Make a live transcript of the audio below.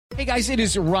Hey guys, it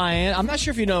is Ryan. I'm not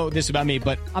sure if you know this about me,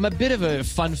 but I'm a bit of a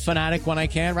fun fanatic when I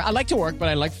can. I like to work, but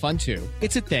I like fun too.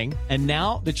 It's a thing. And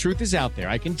now the truth is out there.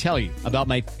 I can tell you about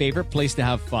my favorite place to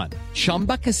have fun.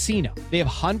 Chumba Casino. They have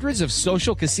hundreds of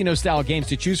social casino style games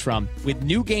to choose from with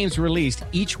new games released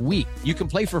each week. You can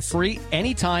play for free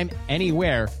anytime,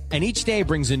 anywhere. And each day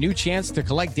brings a new chance to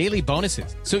collect daily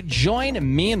bonuses. So join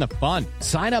me in the fun.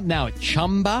 Sign up now at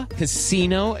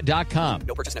ChumbaCasino.com.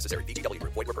 No purchase necessary. VGW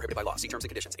Group. Void where prohibited by law. See terms and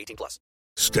conditions. 18+.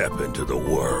 Step into the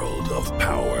world of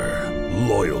power,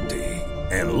 loyalty,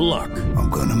 and luck. I'm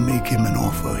gonna make him an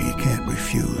offer he can't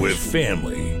refuse. With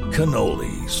family,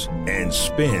 cannolis, and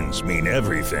spins mean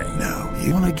everything. Now,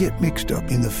 you wanna get mixed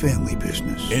up in the family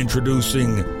business.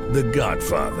 Introducing The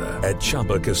Godfather at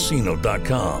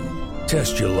ChumbaCasino.com.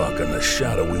 Test your luck in the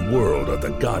shadowy world of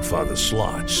The Godfather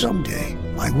slot. Someday,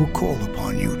 I will call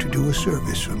upon you to do a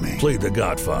service for me. Play The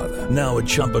Godfather now at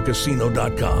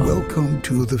ChumbaCasino.com. Welcome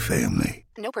to the family.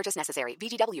 No purchase necessary.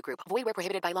 VGW Group. Void where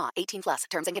prohibited by law. 18+.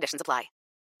 Terms and conditions apply.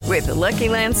 With the Lucky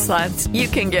Land Slots, you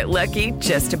can get lucky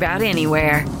just about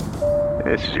anywhere.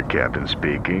 This is your captain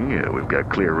speaking. We've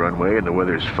got clear runway and the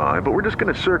weather's fine, but we're just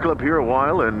going to circle up here a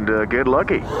while and get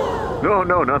lucky. No,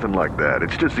 nothing like that.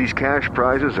 It's just these cash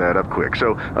prizes add up quick.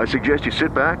 So I suggest you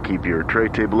sit back, keep your tray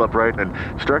table upright, and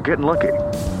start getting lucky.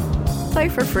 Play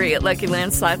for free at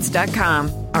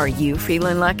LuckyLandSlots.com. Are you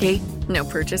feeling lucky? No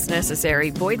purchase necessary.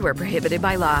 Void where prohibited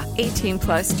by law.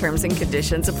 18+ terms and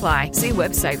conditions apply. See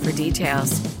website for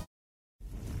details.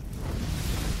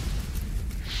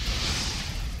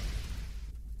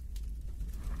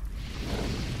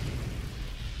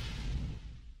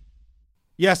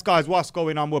 Yes, guys, what's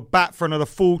going on? We're back for another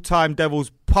Full-Time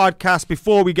Devils podcast.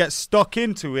 Before we get stuck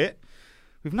into it,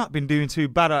 we've not been doing too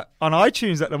bad on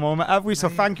iTunes at the moment, have we? So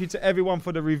thank you to everyone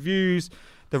for the reviews,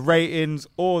 the ratings,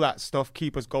 all that stuff.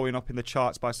 Keep us going up in the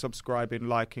charts by subscribing,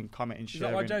 liking, commenting,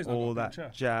 sharing, all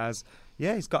that jazz.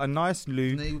 Yeah, he's got a nice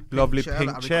lovely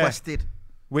pink chair.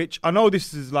 Which I know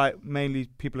this is like mainly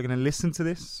people are going to listen to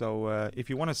this. So if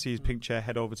you want to see his pink chair,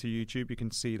 head over to YouTube. You can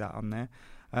see that on there.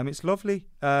 It's lovely.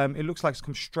 It looks like it's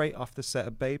come straight off the set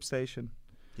of Babe Station.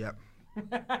 Yep.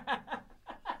 I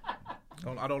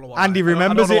don't know what Andy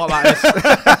remembers it. I don't know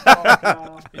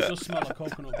what that is. It does smell like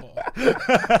coconut butter.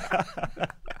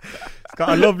 It's got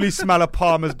a lovely smell of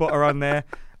Palmer's butter on there,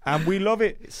 and we love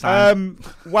it.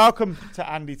 Welcome to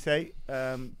Andy Tate,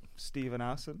 Stephen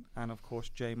Alson, and of course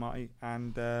Jay Marty.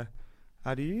 And how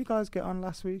did you guys get on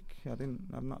last week? I've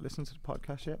not listened to the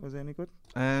podcast yet. Was it any good?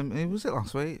 Was it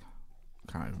last week?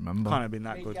 Can't even remember. Can't have been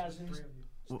that good. I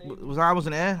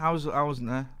wasn't here. I wasn't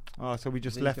there. Oh, so we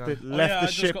just left the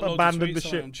ship, abandoned the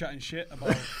ship. Chatting shit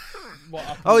about what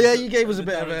happened. Oh yeah, you gave us a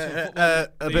bit of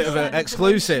an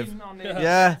exclusive.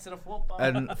 Yeah.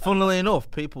 And funnily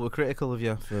enough, people were critical of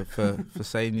you for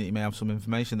saying that you may have some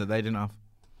information that they didn't have.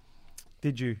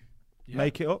 Did you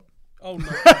make it up? Oh no.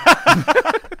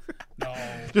 No.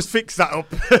 Just fix that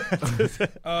up.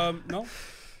 No.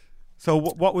 So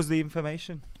what was the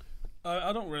information?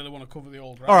 I don't really want to cover the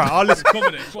old rap. All right, I'll listen.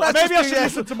 Covered it. Maybe I should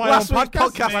listen to my own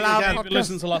podcast.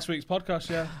 Listen to last week's podcast,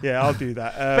 yeah. Yeah, I'll do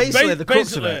that. Basically, the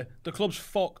crux of it. The club's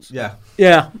fucked. Yeah.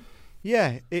 Yeah,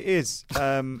 it is.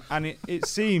 And it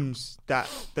seems that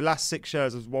the last 6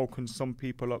 years has woken some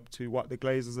people up to what the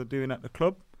Glazers are doing at the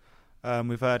club.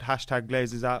 We've heard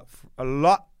 #Glazers out a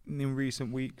lot in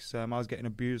recent weeks. I was getting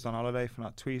abused on holiday for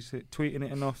not tweeting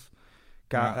it enough.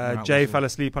 Jay fell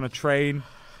asleep on a train.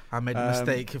 I made a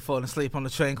mistake of falling asleep on the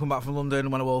train, come back from London, and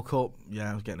when I woke up,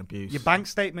 I was getting abused. Your bank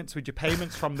statements with your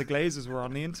payments from the Glazers were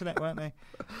on the internet, weren't they?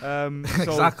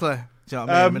 Exactly. Do you know what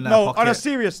I mean? On a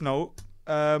serious note,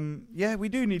 we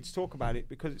do need to talk about it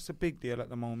because it's a big deal at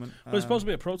the moment. But it's supposed to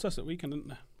be a protest at weekend, isn't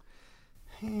there?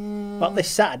 But this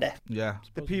Saturday. Yeah.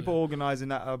 The people organising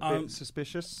that are a bit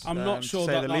suspicious. I'm not sure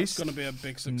that's going to be a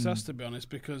big success, to be honest,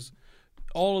 because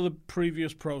all of the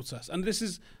previous protests, and this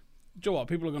is... Do you know what?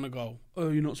 People are going to go,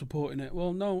 oh, you're not supporting it.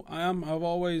 Well, no, I am. I've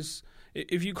always...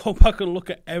 If you go back and look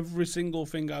at every single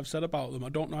thing I've said about them, I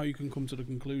don't know how you can come to the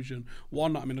conclusion,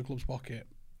 one, that I'm in the club's pocket,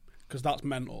 because that's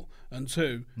mental, and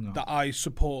two, that I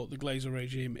support the Glazer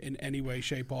regime in any way,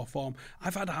 shape or form.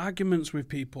 I've had arguments with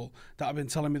people that have been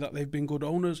telling me that they've been good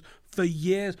owners for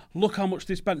years. Look how much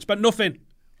they spent. Spent nothing,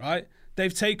 right?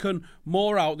 They've taken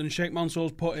more out than Sheikh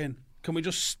Mansour's put in. Can we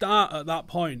just start at that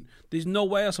point? There's no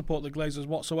way I support the Glazers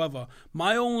whatsoever.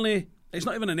 It's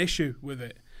not even an issue with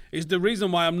it. It's the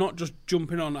reason why I'm not just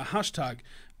jumping on a hashtag.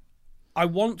 I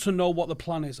want to know what the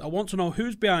plan is. I want to know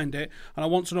who's behind it, and I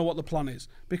want to know what the plan is.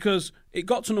 Because it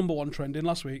got to number 1 trending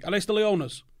last week. Are they still the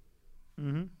owners?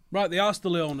 Mm-hmm. Right, they are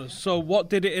still the owners. So what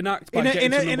did it enact by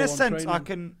getting to number 1 in a sense,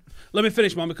 training? Let me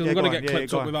finish, man, because I'm going to get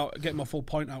clipped up on. without getting my full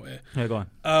point out here. Yeah, go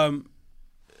on.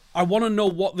 I want to know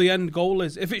what the end goal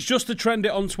is. If it's just to trend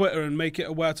it on Twitter and make it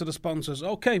aware to the sponsors,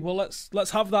 okay, well,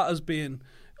 let's have that as being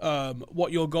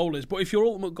what your goal is. But if your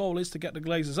ultimate goal is to get the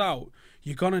Glazers out,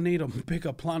 you're going to need a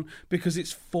bigger plan because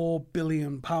it's £4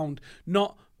 billion.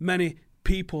 Not many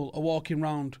people are walking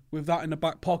around with that in the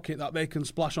back pocket that they can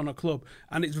splash on a club.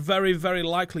 And it's very, very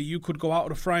likely you could go out of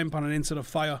the frying pan and into the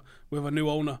fire with a new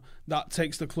owner that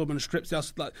takes the club and strips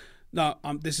the... Now,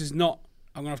 this is not...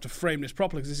 I'm going to have to frame this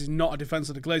properly because this is not a defence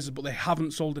of the Glazers, but they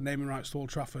haven't sold the naming rights to Old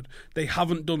Trafford. They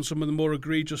haven't done some of the more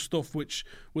egregious stuff which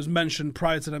was mentioned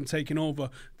prior to them taking over.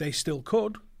 They still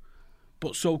could,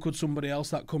 but so could somebody else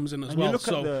that comes in as well.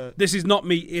 So this is not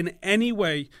me in any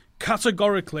way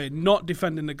categorically not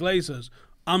defending the Glazers.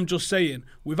 I'm just saying,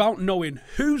 without knowing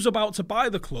who's about to buy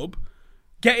the club,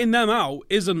 getting them out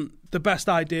isn't the best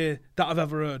idea that I've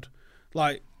ever heard.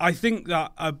 Like, I think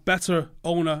that a better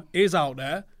owner is out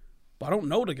there, but I don't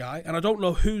know the guy, and I don't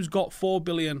know who's got $4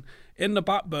 billion in the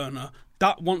back burner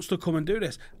that wants to come and do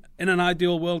this. In an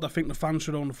ideal world, I think the fans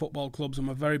should own the football clubs. I'm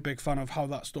a very big fan of how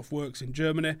that stuff works in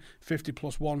Germany.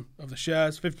 50+1 of the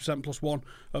shares, 50% plus one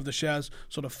of the shares,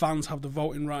 so the fans have the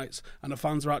voting rights, and the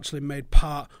fans are actually made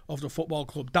part of the football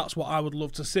club. That's what I would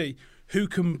love to see. Who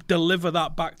can deliver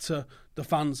that back to the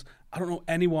fans? I don't know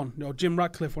anyone. Jim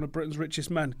Radcliffe, one of Britain's richest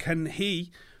men, can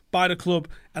he buy the club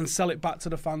and sell it back to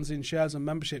the fans in shares and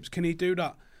memberships? Can he do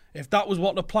that? If that was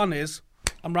what the plan is,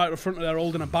 I'm right at the front of there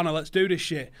holding a banner, let's do this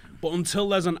shit. But until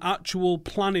there's an actual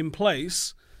plan in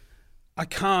place,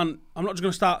 I'm not just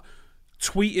going to start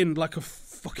tweeting like a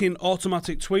fucking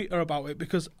automatic tweeter about it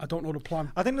because I don't know the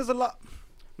plan. I think there's a lot.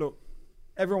 Look,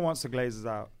 everyone wants the Glazers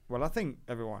out. Well, I think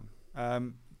everyone.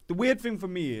 The weird thing for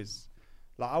me is,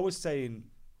 like I was saying,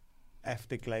 F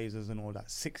the Glazers and all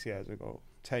that 6 years ago.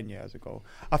 10 years ago.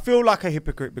 I feel like a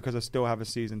hypocrite because I still have a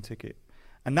season ticket.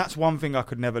 And that's one thing I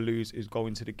could never lose is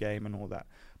going to the game and all that.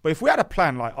 But if we had a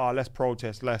plan like, let's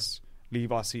protest, let's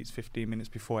leave our seats 15 minutes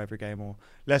before every game, or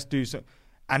let's do so,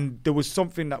 and there was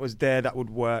something that was there that would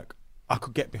work, I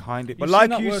could get behind it. But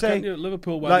like you say, at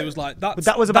Liverpool, where it was like,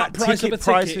 that was about price of a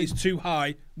ticket is too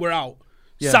high, we're out.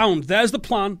 Yeah. Sound, there's the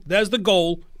plan, there's the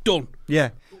goal, done. Yeah,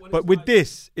 but with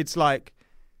this, it's like,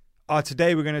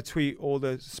 today we're going to tweet all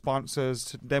the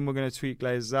sponsors, then we're going to tweet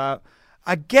Glazers out.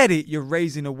 I get it, you're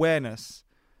raising awareness.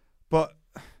 But,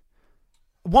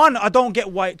 one, I don't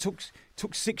get why it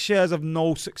took 6 years of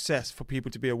no success for people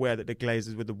to be aware that the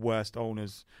Glazers were the worst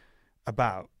owners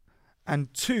about.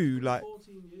 And two, like...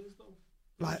 14 years,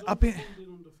 though. Like, I've been...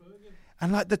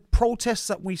 And, like, the protests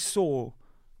that we've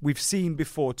seen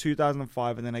before,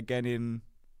 2005, and then again in...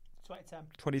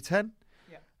 2010?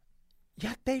 Yeah.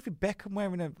 Yeah, David Beckham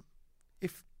wearing a...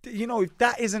 If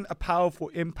that isn't a powerful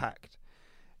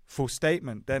impactful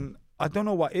statement, then I don't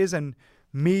know what is. And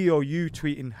me or you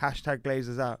tweeting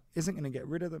 #Glazers out isn't going to get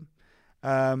rid of them.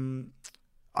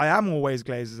 I am always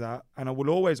Glazers out, and I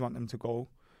will always want them to go.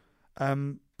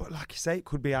 But like you say, it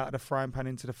could be out of the frying pan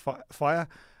into the fire.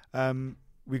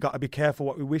 We got to be careful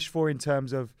what we wish for in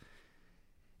terms of,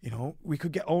 we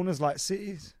could get owners like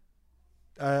cities.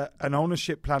 An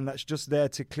ownership plan that's just there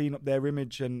to clean up their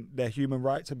image and their human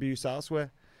rights abuse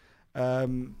elsewhere.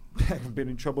 I've been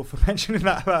in trouble for mentioning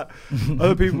that about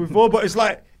other people before, but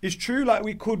it's true. Like,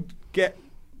 we could get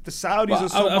the Saudis or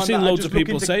someone. I've seen loads of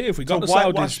people say if we got the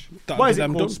Saudis, why is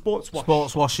it called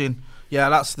sports washing? Yeah,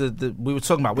 that's the we were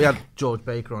talking about. We had George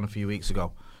Baker on a few weeks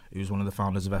ago, who was one of the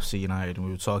founders of FC United, and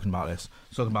we were talking about this.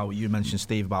 Talking about what you mentioned,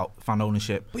 Steve, about fan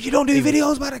ownership. But you don't do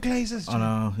videos about the Glazers. I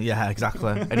know, yeah,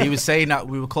 exactly. And he was saying that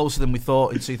we were closer than we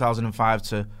thought in 2005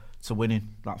 to winning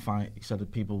that fight. He said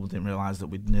that people didn't realise that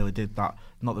we nearly did that.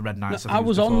 Not the Red Knights. I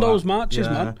was on those matches,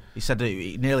 man. He said that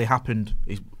it nearly happened,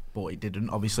 but it didn't.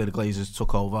 Obviously, the Glazers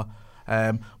took over.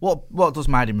 What does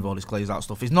mind him with all this Glazers out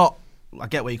stuff? He's not... I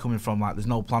get where you're coming from, like there's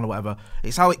no plan or whatever.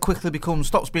 It's how it quickly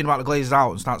stops being about the Glazers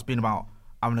out and starts being about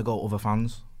having to go to other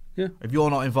fans. Yeah. If you're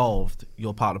not involved,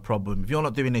 you're part of the problem. If you're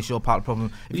not doing this, you're part of the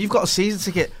problem. If you've got a season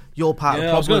ticket, you're part of the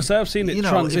problem. I was going to say, I've seen it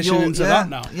transition into that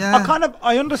now. Yeah.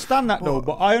 I understand that though,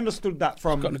 but I understood that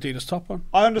from... Got an Adidas top on.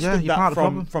 I understood that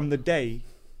from the day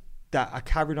that I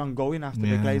carried on going after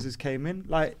the Glazers came in.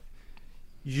 Like,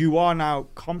 you are now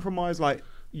compromised, like...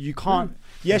 You can't.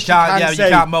 Yes, you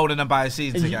can't mold and buy a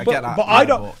season ticket. I get that. But I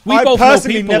don't. I've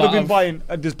personally never been buying.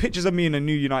 There's pictures of me in a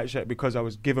new United shirt because I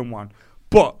was given one.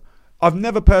 But I've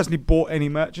never personally bought any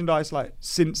merchandise like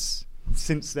since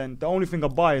then. The only thing I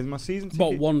buy is my season ticket.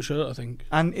 Bought one shirt, I think.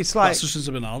 And it's like that's just since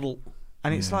I've been an adult.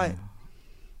 And it's like.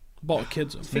 Bought a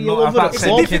kid's. It's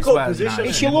a difficult position.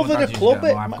 It's your love of the club.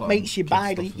 It makes you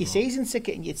buy your season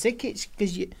ticket and your tickets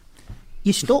because you.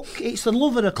 you're stuck. It's the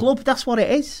love of the club. That's what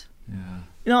it is. Yeah.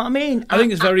 You know what I mean? I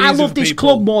think it's very easy I love for this people.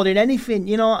 club more than anything.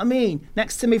 You know what I mean?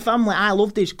 Next to my family, I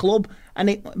love this club,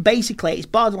 and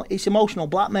it's emotional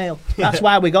blackmail. That's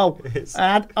why we go,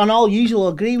 and all you will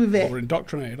agree with it. We're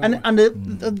indoctrinated, and aren't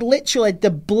we? literally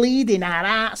they're bleeding our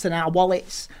hearts and our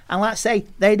wallets. And let's say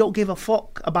they don't give a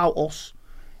fuck about us.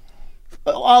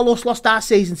 All us lost our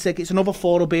season tickets. Another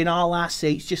 4 will be in all our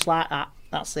seats, just like that.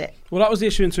 That's it. Well, that was the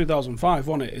issue in 2005,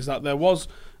 wasn't it? Is that there was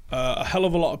a hell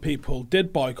of a lot of people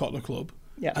did boycott the club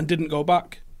and didn't go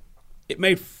back. It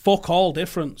made fuck all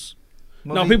difference.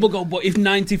 Well, now people go, but if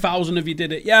 90,000 of you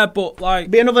did it, yeah, but like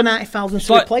be another 90,000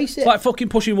 to replace it. It's like fucking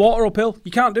pushing water uphill.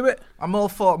 You can't do it. I'm all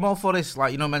for this.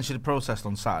 Like, you know, mentioned the protest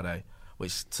on Saturday,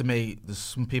 which to me, there's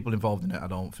some people involved in it. I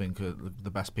don't think are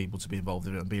the best people to be involved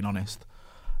in it. I'm being honest,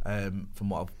 from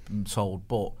what I've been told.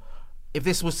 But if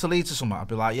this was to lead to something, I'd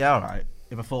be like, yeah, all right.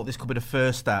 If I thought this could be the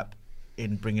first step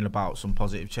in bringing about some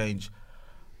positive change,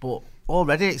 but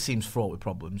already it seems fraught with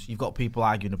problems. You've got people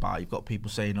arguing about it. You've got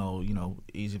people saying, "Oh, you know,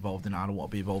 he's involved in it. I don't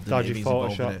want to be involved in it." If he's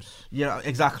involved in it. Yeah,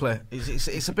 exactly.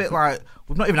 It's a bit like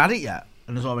we've not even had it yet,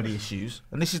 and there's already issues.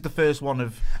 And this is the first one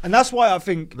of. And that's why I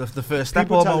think the first step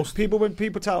people almost. When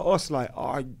people tell us like,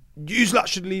 "Oh, you lot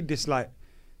should lead this," like.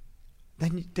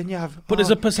 Then you have. But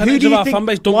there's a percentage of our fan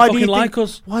base don't fucking like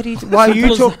us. Why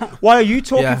are you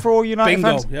talking for all United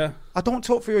fans? Yeah. I don't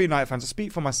talk for your United fans. I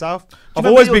speak for myself. I've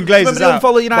always been Glazers out. Remember the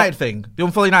Unfollow United thing? The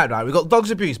Unfollow United, right? We got Dogs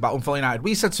Abuse about Unfollow United.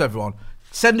 We said to everyone,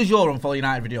 send us your Unfollow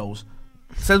United videos.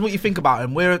 Send what you think about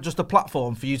them. We're just a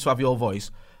platform for you to have your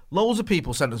voice. Loads of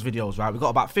people sent us videos, right? We got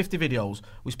about 50 videos.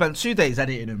 We spent 2 days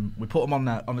editing them. We put them on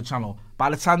the channel. By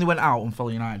the time they went out,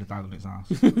 Unfollow United had died on its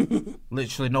ass.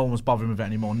 Literally, no one was bothering with it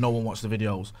anymore. No one watched the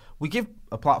videos. We give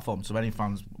a platform to any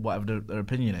fans, whatever their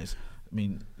opinion is. I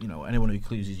mean, you know, anyone who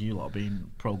accuses you lot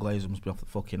being pro-Glazer must be off the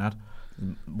fucking head.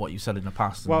 What you said in the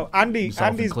past. Well, Andy's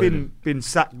been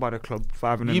sacked by the club for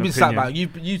having an opinion. You've been sacked by.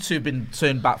 You two have been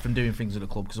turned back from doing things at the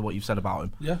club because of what you've said about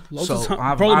him. Yeah, loads of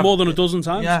times. Probably more than a dozen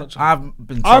times. Yeah, I've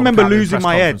been. I remember losing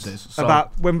my head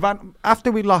about when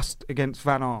after we lost against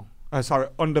under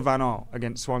Van Gaal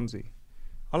against Swansea.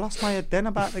 I lost my head then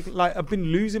about I've been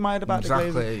losing my head about the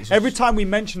Glazers. Every time we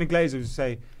mention the Glazers, we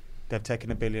say they've taken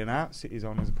 $1 billion out. City's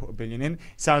owners have put $1 billion in. It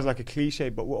sounds like a cliche,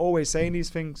 but we're always saying these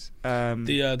things.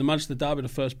 The Manchester Derby, the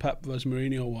first Pep versus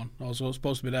Mourinho one. I was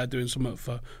supposed to be there doing something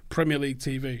for Premier League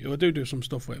TV, who I do some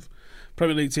stuff with.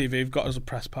 Premier League TV, you've got us a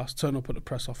press pass. Turn up at the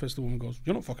press office. The woman goes,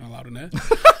 "You're not fucking allowed in here."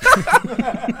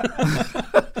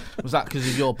 Was that because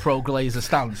of your pro-Glazer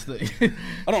stance? That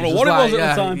I don't know what it was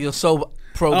at the time. You're so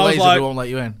pro-Glazer, they won't let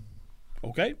you in.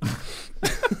 Okay.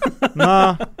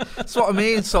 Nah, that's what I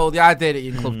mean. So the idea that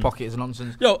you're in club pocket is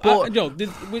nonsense.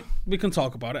 We can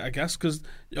talk about it, I guess, because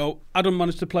Adam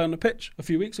managed to play on the pitch a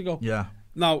few weeks ago. Yeah.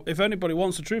 Now, if anybody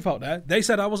wants the truth out there, they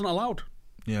said I wasn't allowed.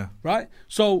 Yeah. Right.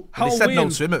 So how they said no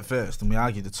to him at first, and we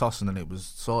argued the toss, and then it was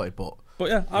sorted. But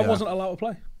yeah, I wasn't allowed to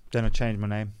play. Then I changed my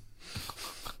name.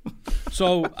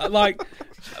 So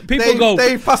people go.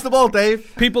 Dave, pass the ball,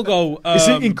 Dave. People go. It's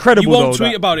incredible. You won't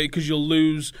tweet about it because you'll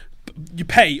lose. You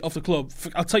pay off the club.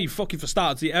 I'll tell you, fucking for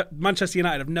starts, Manchester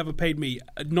United have never paid me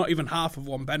not even half of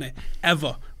one penny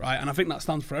ever, right? And I think that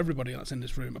stands for everybody that's in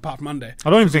this room, apart from Andy. I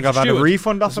don't even think I've had a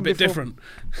refund off them before. It's a bit different.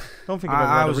 I don't think I've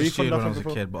ever had a refund off them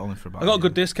before. I was a kid, but only for about. I got a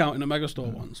good discount in the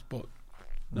Megastore once, but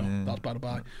no, that's by the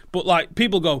by. But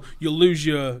people go, you'll lose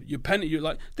your penny. You're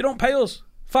like, they don't pay us.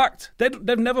 Fact,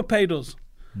 they've never paid us.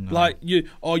 No.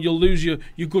 You'll lose your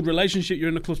good relationship. You're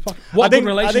in the club's pocket. What good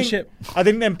relationship? I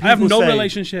think then people I have no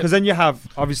relationship because then you have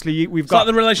obviously we've got like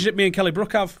the relationship me and Kelly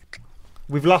Brook have.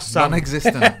 We've lost Sam.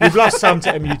 Non-existent. We've lost Sam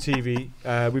to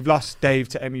MUTV. We've lost Dave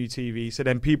to MUTV. So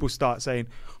then people start saying,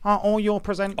 all your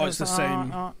presenters. Oh, it's the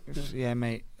same. Yeah,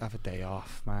 mate. Have a day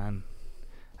off, man.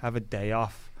 Have a day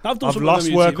off. I've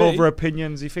lost work over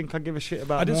opinions. You think I give a shit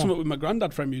about? I did something with my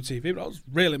granddad from MUTV, but that was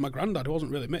really my granddad. It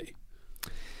wasn't really me.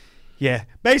 Yeah,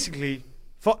 basically,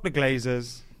 fuck the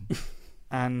Glazers,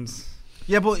 and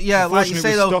like you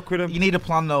say though, you need a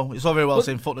plan though. It's all very well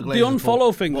saying fuck the Glazers. The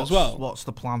unfollow thing as well. What's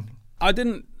the plan? I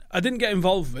didn't get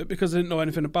involved with it because I didn't know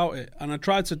anything about it, and I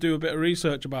tried to do a bit of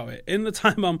research about it. In the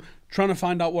time I'm trying to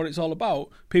find out what it's all about,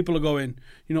 people are going,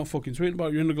 "You're not fucking tweeting about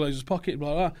it. You're in the Glazers' pocket."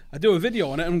 Blah blah. I do a video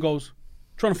on it and goes,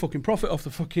 trying to fucking profit off the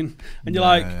fucking, and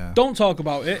you're don't talk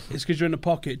about it. It's because you're in the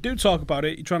pocket. Do talk about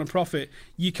it. You're trying to profit.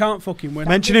 You can't fucking win.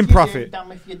 Mentioning profit.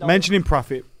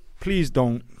 Please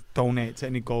don't donate to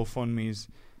any GoFundMe's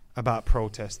about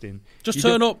protesting. Just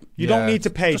turn up. You don't need to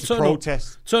pay to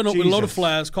protest. Turn up with a load of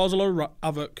flares, cause a load of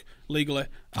havoc legally,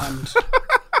 and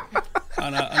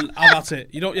and have at it.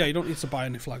 You don't need to buy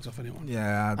any flags off anyone.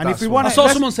 Yeah, And if we want, I saw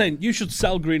someone saying you should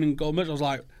sell green and gold merch. I was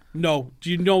like, no. Do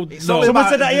you know? No. Someone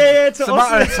said that. Yeah, It's a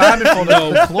matter of time before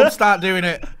the clubs start doing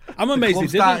it. I'm amazed they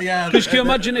didn't. Because can you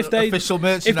imagine if they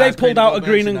pulled out a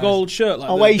green and gold shirt like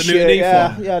away the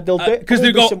shirt, they'll do it. Because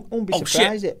they go, won't be oh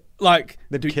surprised shit. Like,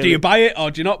 do you buy it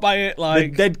or do you not buy it?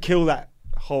 Like, they'd kill that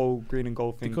whole green and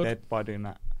gold thing dead by doing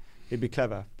that. It'd be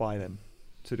clever by them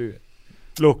to do it.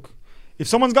 Look, if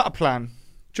someone's got a plan,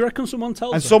 do you reckon someone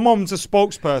tells and them? someone's a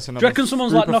spokesperson, do you reckon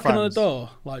someone's like knocking on the door,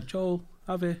 like Joel,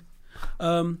 have you?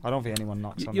 I don't think anyone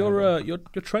knocks on you're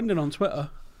trending on Twitter,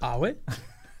 are we?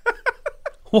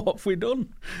 What have we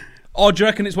done? Or do you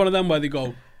reckon it's one of them where they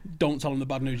go, don't tell them the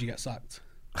bad news, you get sacked?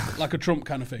 Like a Trump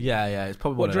kind of thing. Yeah, it's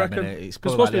probably what do you reckon? It's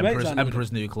probably like the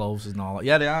Emperor's New Clothes and all that.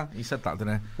 Yeah, they are. He said that,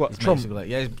 didn't he? What, Trump?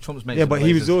 Yeah, Trump's mates. Yeah, but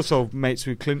he was also mates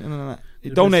with Clinton and that. He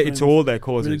donated to all their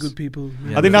causes. Really good people.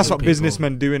 Yeah, I think that's what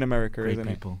businessmen do in America, isn't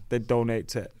it? They donate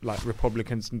to like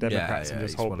Republicans and Democrats and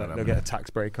just hope that they'll get a tax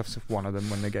break off one of them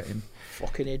when they get in.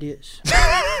 Fucking idiots.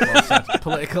 Well said.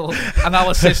 Political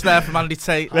analysis there from Andy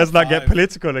Tate. Let's not get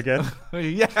political again.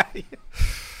 Yeah.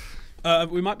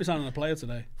 We might be signing a player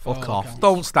today. Fuck off. Accounts.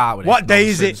 Don't start with it. What day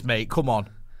is it? Mate, come on.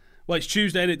 Well, it's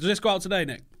Tuesday, innit? Does this go out today,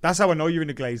 Nick? That's how I know you're in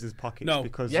the Glazers' pockets. No.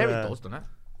 Because, yeah, it does, doesn't it?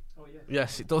 Oh, yeah.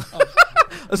 Yes, it does.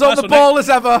 As on the ball as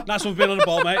ever. Nice one for being on the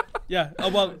ball, mate. Yeah.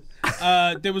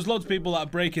 There was loads of people that are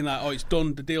breaking that. Oh, it's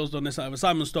done. The deal's done. This and that.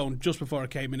 Simon Stone, just before I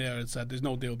came in here, had said there's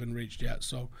no deal been reached yet.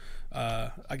 So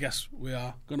I guess we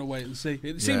are going to wait and see.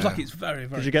 It seems like it's very,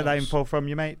 very Did you get close. that info from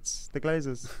your mates, the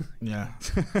Glazers? Yeah.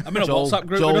 I'm in a WhatsApp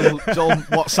group Joel with them. Joel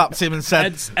WhatsApped him and said,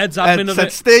 Ed's admin of said,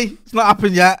 it. Steve, it's not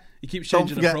happened yet. He keeps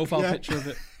changing the profile picture of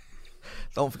it.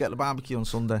 Don't forget the barbecue on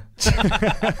Sunday.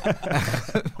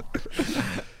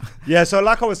 Yeah, so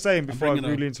like I was saying before I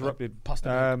really interrupted,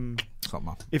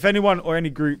 if anyone or any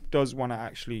group does want to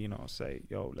actually, say,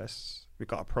 yo, we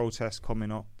got a protest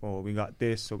coming up, or we got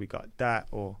this, or we got that,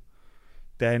 or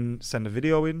then send a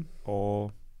video in,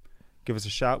 or give us a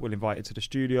shout, we'll invite you to the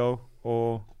studio,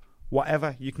 or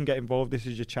whatever, you can get involved. This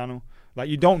is your channel. Like,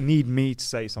 you don't need me to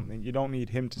say something. You don't need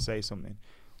him to say something.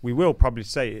 We will probably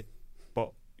say it,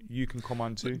 but you can come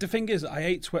on too. The thing is, I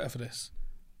hate Twitter for this.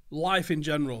 Life in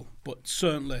general, but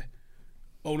certainly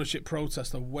ownership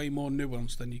protests are way more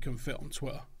nuanced than you can fit on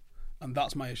Twitter. And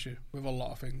that's my issue with a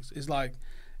lot of things. It's like,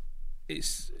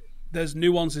 there's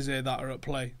nuances here that are at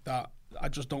play that I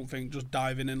just don't think just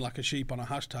diving in like a sheep on a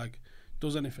hashtag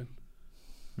does anything.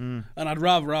 And I'd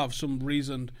rather have some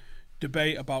reasoned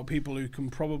debate about people who can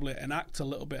probably enact a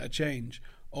little bit of change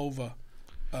over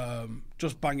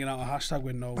just banging out a hashtag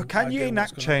with no. But can you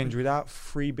enact change happen. without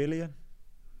 $3 billion?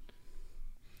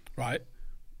 Right.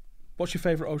 What's your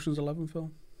favourite Ocean's 11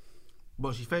 film?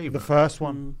 What's your favourite? The first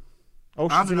one.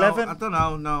 Ocean's 11? I don't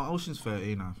know. No, Ocean's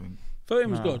 13, I think. 13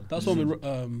 was good. That's one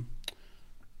with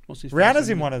what's his Rihanna's face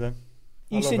in one of them.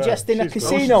 You suggesting a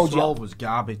casino Ocean's 12 job? was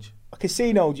garbage. A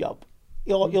casino job?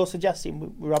 You're suggesting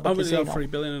we rob a I'm going to casino? go $3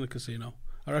 billion in a casino.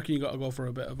 I reckon you got to go for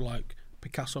a bit of like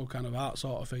Picasso kind of art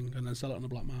sort of thing and then sell it on the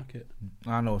black market.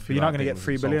 I know. But you're not going to get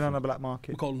 $3 billion on the black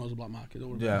market. McCall knows the black market.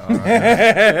 Don't worry Yeah. about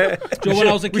it. Joe, when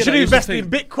I was a kid, we should invest in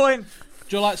Bitcoin.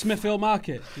 Do you like Smithfield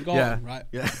Market? Gorton, Yeah. right?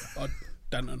 Yeah. Or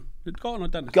Denton. Gorton or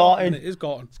Denton? Gorton. It is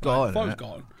Gorton. It's Gorton, I thought it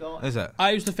was isn't Gorton. Is it?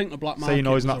 I used to think the black market So you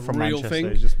know he's was not a from real Manchester. thing.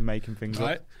 He's just making things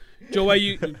Right? up. Joe, where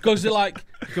you goes it like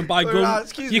you can buy guns.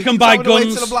 Excuse You me, can buy tell me the way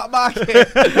guns. to the black market.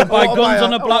 You can buy What guns am I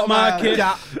on the black What am I market.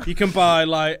 Yeah. You can buy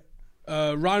like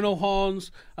rhino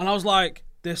horns, and I was like,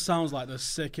 this sounds like the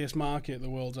sickest market the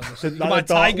world's ever seen. You can buy Like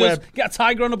the dark tigers. web. Get a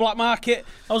tiger on the black market.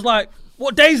 I was like,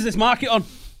 what days is this market on?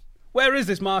 Where is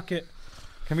this market?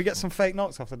 Can we get some fake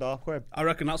notes off the dark web? I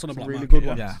reckon that's on the black really market. good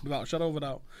one. Yeah. Without a shadow of a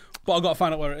doubt. But I've got to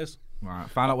find out where it is. Right,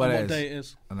 find out where and it what is. day it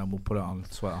is. And then we'll put it on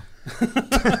Twitter.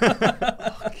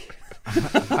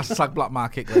 Hashtag black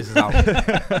market glazes out.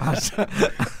 That's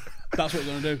what we're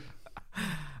going to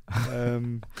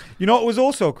do. You know what was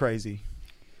also crazy?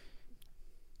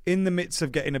 In the midst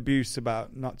of getting abuse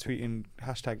about not tweeting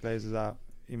hashtag Glazers out,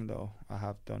 even though I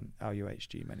have done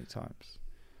LUHG many times,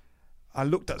 I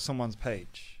looked at someone's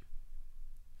page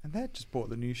and they just bought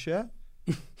the new shirt.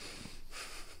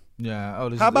 Yeah.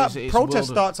 Oh, How about it's protest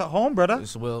starts at home, brother?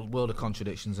 It's a world of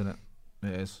contradictions, isn't it?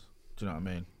 It is. Do you know what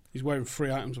I mean? He's wearing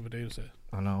 3 items of Adidas here.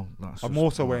 I know. That's I'm just-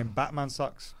 also wearing Batman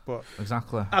socks, but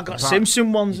Exactly. I've got Part-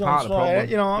 Simpson ones part on, of the so problem.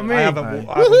 you know what I mean? I haven't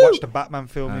watched the Batman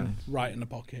film in. Right in the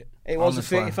pocket. It was the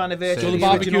Honestly. 30th anniversary. So the of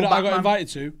barbecue original that I got Batman. invited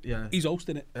to, Yeah. he's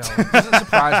hosting it. Yeah, it doesn't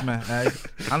surprise me.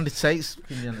 Andy Tate's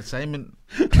in the entertainment.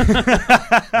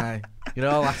 You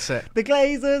know, that's it. The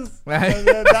Glazers. Right.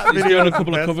 That He's video doing a was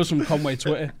couple the of best. covers from Conway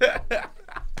Twitter.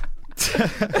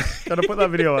 Can I put that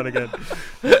video on again?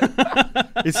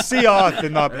 It's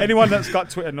CR. Anyone that's got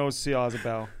Twitter knows CR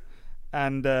Isabel.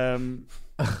 And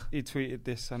he tweeted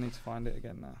this. I need to find it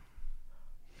again now.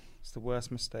 It's the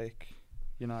worst mistake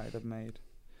United have made.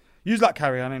 Use that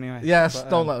carry on anyway. Yes, but,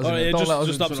 don't let us.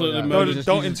 Just absolutely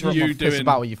don't interrupt you my doing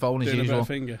about with your phone as doing a bit usual. of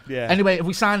finger. Yeah. Anyway, have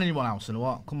we signed anyone else and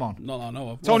what? Come on. Not that I know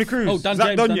of. Tony Cruz. Oh, Dan Is that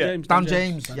James. done Dan yet? James. Dan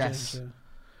James, yes. yeah.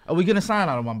 Are we going to sign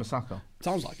Aaron Wan-Bissaka?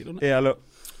 Sounds like it, doesn't it? Yeah, look.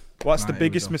 What's the Right, here we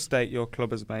biggest go. mistake your club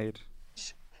has made?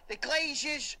 The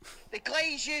Glazers, the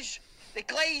Glazers, the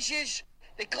Glazers,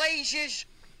 the Glazers.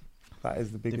 That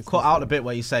is the biggest Cut out the bit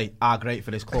where you say, great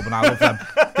for this club and I love them.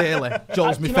 Dearly.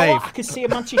 Joel's my Do you know what? I fave. could see a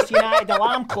Manchester United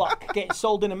alarm clock getting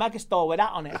sold in a megastore with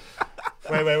that on it.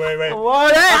 Wait.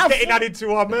 What? That's getting added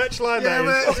to our merch line,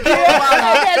 mate.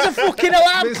 There's a fucking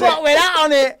alarm clock with that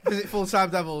on it. Visit Full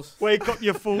Time Devils. Wake up,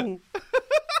 you fool.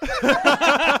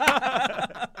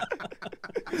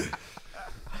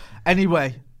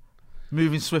 Anyway,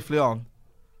 moving swiftly on.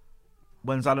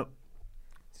 When's that up?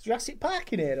 Jurassic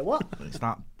Park in here or what? It's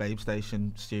that Babe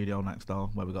Station studio next door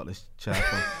where we got this chair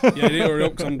from. Yeah, you need to hurry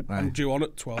up because I'm due on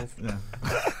at 12. Yeah.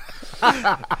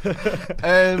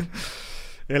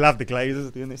 He'll have the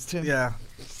Glazers doing this too. Yeah.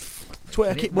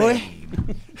 Twitter kick boy.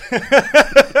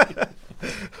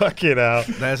 Fucking hell.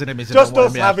 There's an image of Just them us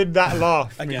when we having that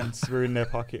laugh Again. means we're in their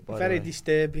pocket. By Very the way.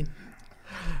 disturbing.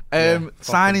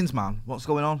 signings, man. What's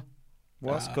going on?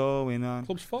 What's going on?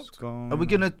 Club's fucked. Are we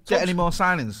going to get any more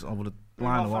signings over the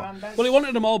line or what? Well, he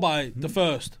wanted them all by the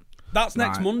 1st. That's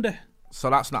next Right. Monday. So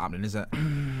that's not happening, is it?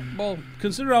 Well,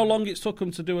 consider how long it's took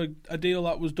him to do a deal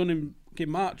that was done in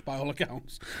March, by all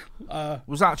accounts.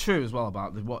 Was that true as well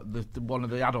about the one of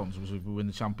the add-ons was we win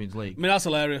the Champions League? I mean, that's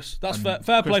hilarious. That's And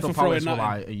fair play Crystal for throwing Palace that were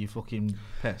in. like, are you fucking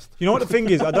pissed? You know what the thing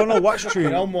is? I don't know what's true.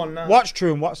 We're on one now. What's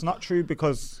true and what's not true,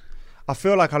 because I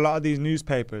feel like a lot of these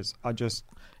newspapers are just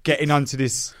getting onto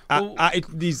this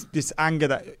this anger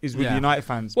that is with the United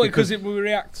fans. Well, because we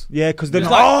react. Yeah, because they're It's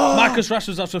not. like Marcus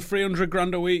Rashford's after 300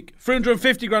 grand a week,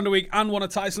 350 grand a week, and one of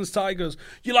Tyson's Tigers.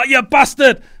 You're like, you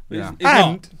bastard. Yeah. He's not.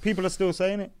 And people are still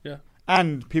saying it. Yeah.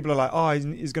 And people are like,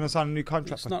 he's going to sign a new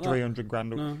contract It's for not that. 300 grand.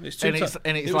 No, it's two. And it's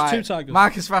it was like two Tigers.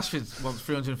 Marcus Rashford wants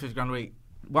 350 grand a week.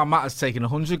 Well, Matt's taking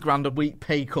 100 grand a week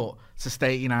pay cut to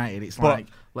stay at United. It's But like,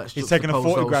 let's he's taking a juxtapose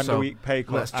 40 those, grand so a week pay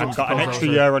let's cut and got an juxtapose extra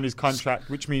those. year on his contract,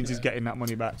 which means he's getting that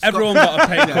money back. Everyone got a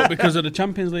pay cut because of the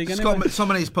Champions League anyway.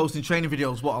 Somebody's posting training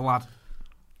videos. What a lad.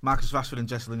 Marcus Rashford and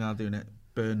Jesse Lingard doing it.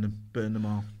 Burn them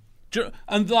all.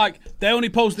 And like they only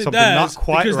posted Something theirs not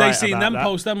quite because right they seen about them that.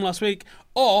 post them last week,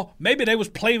 or maybe they was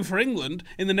playing for England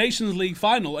in the Nations League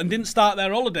final and didn't start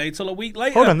their holiday till a week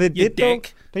later. Hold on, they you did though.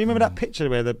 dick. Do you remember that picture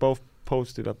where they both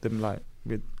posted of them like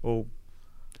with all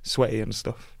sweaty and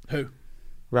stuff? Who?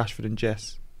 Rashford and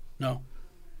Jess. No.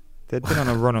 They'd been on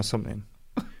a run or something.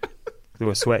 They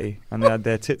were sweaty and they had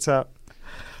their tits out.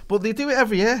 But they do it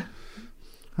every year.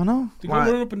 I know. They go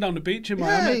run up and down the beach in Yeah,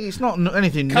 Miami. it's not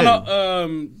anything new. Cannot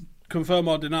confirm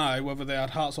or deny whether they had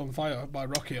Hearts on Fire by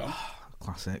Rocky on,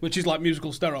 Classic. which is like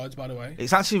musical steroids, by the way.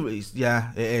 It's actually,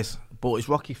 it is. But it's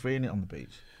Rocky freeing it on the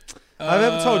beach. I've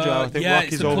ever told you I think yeah,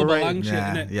 Rocky's it's a Club of overrated. Lang shit,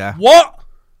 Yeah, innit? yeah. What?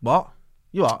 What?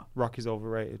 You what? Rocky's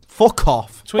overrated. Fuck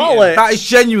off. Tweet him. That is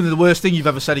genuinely the worst thing you've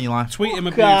ever said in your life. Tweet him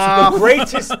abuse. The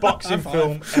greatest boxing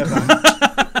film ever.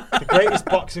 The greatest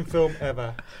boxing film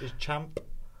ever is Champ.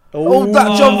 Oh,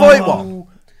 that John Voight one?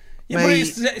 Yeah, but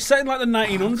it's set in like the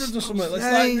 1900s or something. It's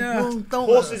like, yeah.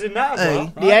 Horses in that as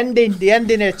well. The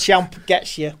ending of Champ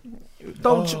gets you.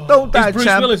 Don't Is die, Bruce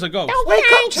champ. Willis a ghost? Wake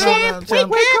up, Champ!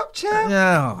 Wake up, Champ!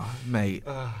 Yeah, mate.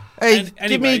 Hey,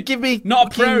 Anyway, give me. Not a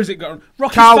prayer, is it gone?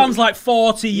 Rocky Cow- spans like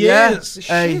 40 years.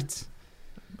 Hey. It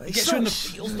gets you in the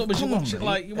feels though as you watch it.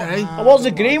 Like, Hey. I was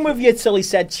agreeing with you till he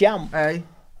said Champ. Hey.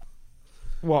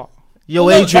 What? Yo,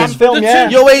 Well, Adrian. that film, yeah.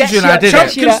 Yo, Adrian, I did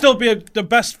Champ it. can still be the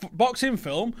best boxing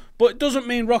film, but it doesn't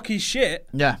mean Rocky's shit.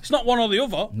 Yeah. It's not one or the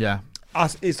other. Yeah.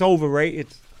 It's overrated.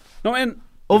 No, in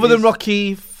Other than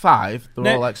Rocky 5,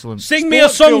 they're all excellent. Sing me a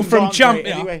Sports song films from aren't Champ. great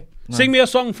Yeah. anyway. Sing me a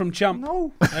song from Champ.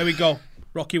 No. There we go.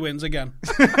 Rocky wins again.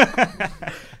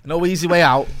 No easy way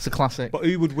out. It's a classic. But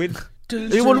who would win?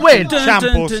 Who would win? Champ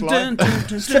or Sly?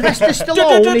 Sylvester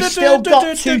Stallone, he's still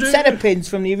got 2 terrapins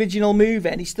from the original movie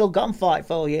and he's still gone for like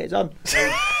 4 years on.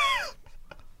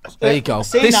 There you go.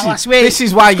 Seen that last week. This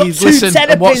is why Got you 2 listen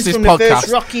and watch terrapins this from the first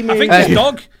podcast. Rocky I movie. think his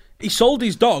dog. He sold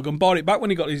his dog and bought it back when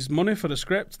he got his money for the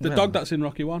script. The dog that's in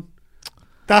Rocky 1.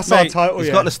 That's Mate, our title. He's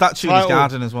yeah. got the statue in his Title.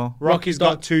 garden as well. Rocky's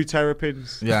Rocky got 2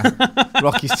 terrapins. Yeah.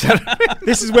 Rocky's terrible.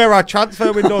 This is where our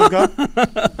transfer window's gone.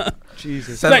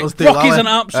 Jesus. Sent Mate, us to Rocky's Lally. an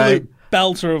absolute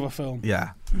belter of a film.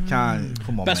 Yeah. Can't.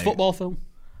 Come on, Best mate. football film.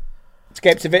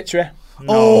 Escape to Victory.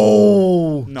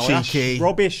 Oh, no, cheeky. that's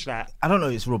rubbish. That I don't know.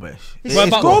 It's rubbish. It's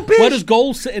rubbish. Where does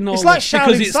goal sit in all It's like this?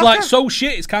 Because Shaolin it's soccer. like so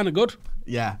shit. It's kind of good.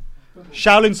 Yeah.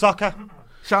 Shaolin soccer.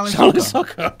 Shaolin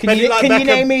soccer. Can you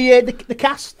name me the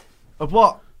cast? Of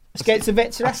what? Escape to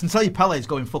Victory. I can tell you Pele's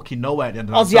going fucking nowhere at the end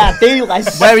of Ozzy that.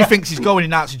 Ardiles. Where he thinks he's going in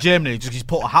Nazi Germany, just he's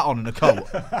put a hat on and a coat.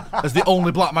 As the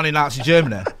only black man in Nazi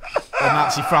Germany, or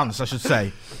Nazi France, I should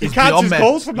say. He It's can't beyond just me.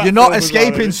 goals from that You're not film as well,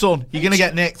 escaping, is son. You're going to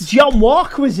get nicked. John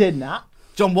Walker was in that.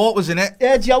 John Watt was in it.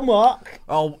 Yeah, John Walker.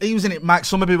 Oh, he was in it. Mike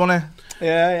Summerby, wasn't he?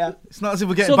 Yeah. It's not as if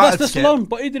we're getting Sylvester battered. Skip. Stallone,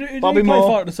 but he didn't Bobby play Moore.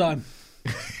 for it at the time.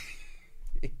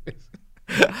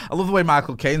 I love the way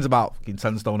Michael Caine's about fucking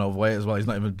 10 stone overweight as well. He's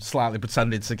not even slightly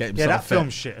pretending to get himself Yeah, that fit.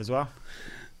 film's shit as well.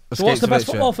 So what's the best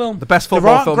Victory. football film? The best There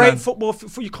football aren't film. great then. football.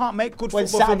 You can't make good When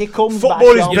football. Saturday films. comes Football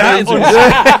back, is Sean.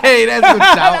 better. Hey, there's a good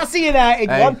shout. That's the United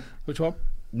Hey. one. Which one?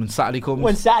 When Saturday comes.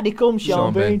 When Saturday comes,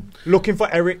 Sean Sean Bean. Looking for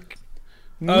Eric.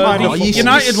 The you-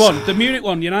 United one, the Munich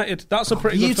one, United. That's a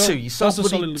pretty you good film. two, you That's saw a solid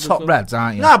bloody good top film. reds,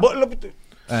 aren't you? Nah, but look,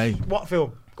 Hey, what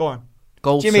film? Go on.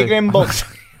 Gold Jimmy suit. Grimble.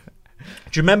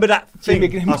 Do you remember that Jimmy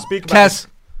thing? Grimble. I'll speak about Kez. this.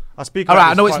 I'll speak All about right, I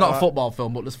this know it's quite not a lot. football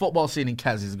film, but this football scene in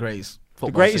Kez is the greatest football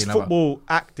The greatest scene ever. football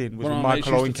acting was One when of my mates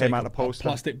Michael used Owen to came take out of the a poster.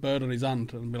 plastic bird on his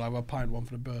hand and be like, "I'll pint one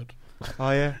for the bird."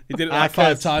 Oh yeah, He did it Ah, like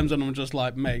 5 Kez. times, and I'm just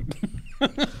like, "Mate."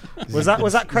 Was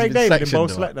that Craig in David and section, Bo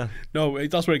though? Selector? No,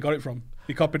 that's where he got it from.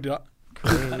 He copied that.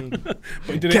 But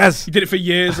he did Kez. it for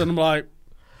years, and I'm like,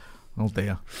 Oh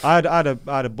dear. I had a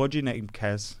budgie named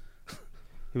Kez.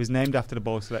 He was named after the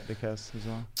Bo Selector Kez as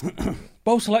well.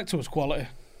 Bo Selector was quality.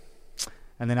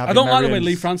 And then I don't like the way Merriam's-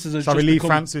 Lee Francis has Sorry, just Lee become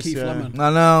Francis. Keith yeah. Lemon. I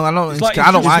know. I don't It's like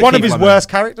like he's One of Keith his Lemon. worst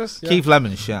characters. Keith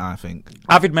Lemon's shit, I think.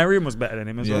 Avid Merriam was better than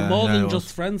him as Yeah. well. More no, than it just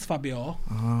was. friends, Fabio.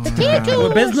 We're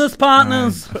We're business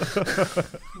partners.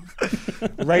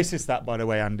 Racist that, by the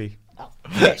way, Andy.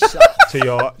 Yes,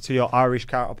 to your Irish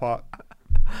counterpart.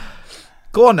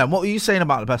 Go on then. What were you saying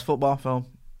about the best football film?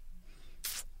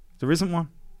 There isn't one.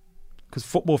 Because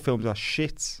football films are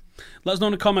shit. Let us know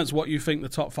in the comments what you think the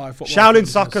top 5 football Shaolin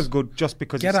films Soccer's is. good just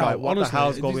because Get it's out, like, what honestly, the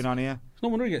hell's it going is- on here? No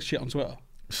wonder he gets shit on Twitter.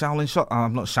 Shaolin Soccer.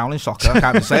 I'm not Shaolin Soccer. I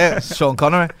can't even say it. Sean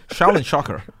Connery. Shaolin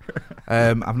Soccer.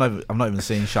 I've not even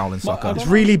seen Shaolin Soccer. It's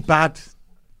really bad.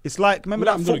 It's like, remember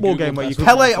I'm that gonna football Google game where you best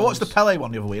Pele. I watched the Pele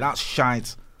one the other week. That's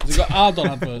shite. Has he got Ardon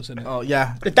adverts in it? Oh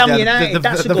yeah. The Damn Yeah, United,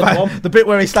 that's a good one. The bit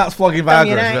where he starts flogging Damn Viagra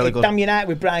United, is really good. Damn United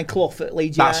with Brian Clough at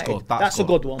Leeds That's United. good. That's a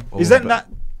good one. Isn't that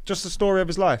just the story of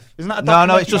his life? Isn't that a No,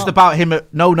 documentary? it's just about him.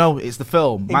 No, it's the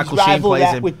film. His Michael Sheen rival plays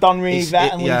there him with Don It's-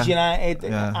 Rivette and yeah. Leeds United.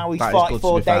 Yeah, How he's that is good, to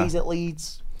 44 be fair. days at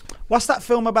Leeds. What's that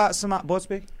film about Sir Matt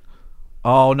Busby?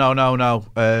 Oh no.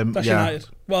 That's yeah. United.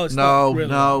 Well, it's No, not really.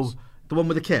 no. The one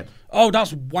with the kid. Oh,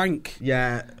 that's wank.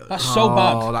 Yeah. That's so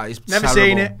bad. Oh, that is Never terrible.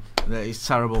 seen it. That is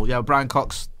terrible. Yeah, Brian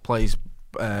Cox plays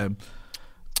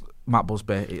Matt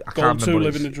Busby. I can't Gone remember. to what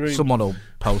Living it the is. Dream. Someone will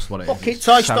post what it is. Fuck it, It's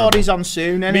Toy terrible. Story's on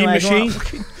soon anyway. Mean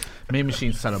Machine? Mean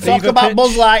Machine's terrible. Talk about Pitch.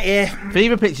 Buzz Lightyear.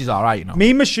 Fever Pitch is alright, you know.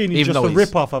 Mean Machine is Even just though a it's-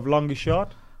 rip-off of Longest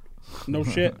Shot. No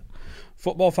shit.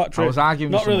 Football Factory. I was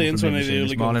arguing with Not really someone into from any Mean of the Machine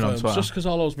this morning on films, Twitter. just because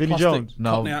all those Vinnie plastic Jones?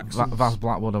 No, Cockney accents. Vaz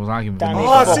Blackwood. I was arguing with Damn him. it. Oh,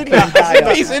 I've seen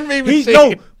that. He's in Mean He's,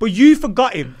 Machine. no, but you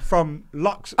forgot him from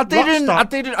Lock I didn't.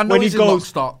 I know when he's he in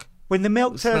goes, Lockstock. when the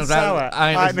milk turns No, sour,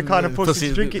 I I ain't the kind of listen, pussy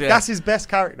to drink it. yeah. That's his best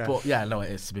character. But yeah, no,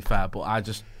 it is to be fair. But I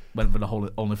just went for the whole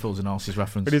Only Fools and Horses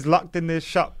reference. But he's locked in this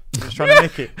shop, just trying to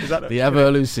nick it. Is that The ever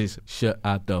elusive shit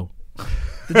I do.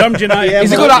 The Damned United. Yeah,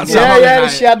 He's a man. good actor. Yeah, Damned the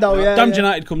United. Shadow, yeah. Damned yeah.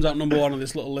 United comes out number 1 on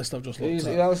this little list I've just looked Who's-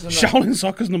 at. who else is Shaolin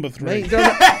Soccer's number 3. Mate, did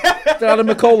Adam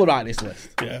McCullough write this list?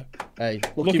 Yeah. Hey,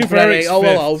 Looking looking for for Eric. Eric's Oh,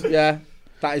 fifth. hello. Yeah,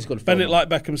 that is good. Bennett film. Like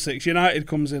Beckham 6. United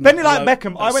comes in. Bennett Like at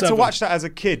Beckham. I went to 7. watch that as a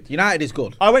kid. United is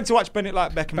good. I went to watch Bennett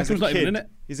Like Beckham as a Beckham's not kid. even in it.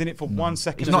 He's in it for 1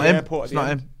 second. It's at not the him. airport at It's the not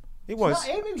end. him. It was.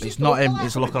 It's not him.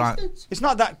 It's a lookalike. It's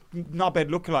not that knobhead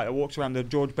lookalike that walks around the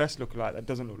George Best lookalike that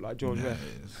doesn't look like George Best.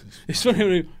 It's funny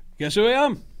when you, guess who I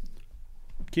am?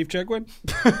 Keith Chegwin.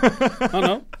 I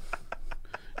know.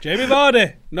 Jamie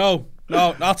Vardy. No,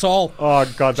 that's all. Oh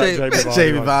God, that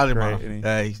Jamie was Vardy, great, man. isn't he?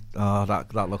 Hey, that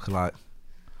lookalike.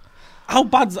 How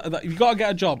bad's that? You've got to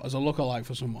get a job as a lookalike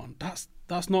for someone.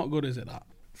 That's not good, is it? That.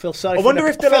 Feel sorry I wonder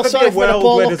if there'll ever be a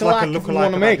world where there's like a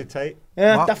lookalike of Andy Tate.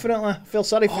 Yeah, What? definitely. Feel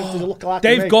sorry if there's a lookalike.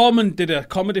 Dave of me. Gorman did a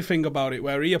comedy thing about it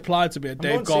where he applied to be a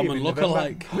Dave going to see him Gorman in November.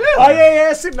 lookalike. Oh yeah,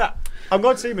 I've seen that. I'm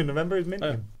going to see him in November. He's mint.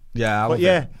 Yeah, I But love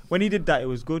yeah, it. when he did that, it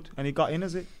was good, and he got in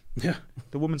as it. Yeah.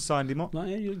 The woman signed him up. Like,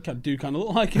 yeah, you do kind of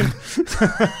look like him. Would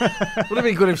have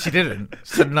been good if she didn't.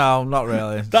 She said no, not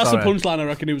really. That's Sorry. the punchline I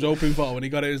reckon he was hoping for when he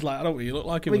got it. He was like, I don't really look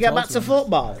like him. We at get all, back to be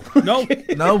honest. football. No.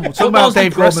 No, we're talking Football's about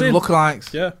Dave Gorman depressing.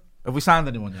 lookalikes. Yeah. Have we signed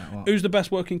anyone yet? What? Who's the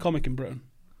best working comic in Britain?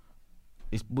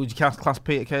 Would you class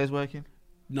Peter Kay as working?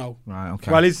 No. Right,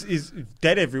 okay. Well, he's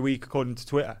dead every week according to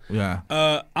Twitter. Yeah.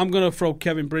 I'm going to throw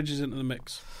Kevin Bridges into the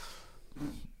mix.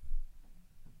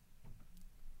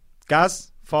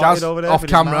 Gaz farted over there off with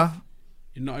his camera. mouth.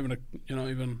 You're not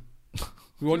even.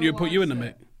 We want you to put you in the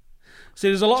mix. See,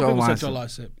 there's a lot of people said Joe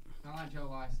Lycett. I like Joe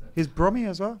Lycett. He's Brummy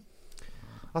as well.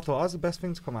 I thought that was the best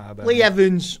thing to come out of it. Lee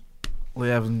Evans.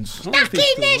 Stuck in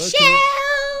the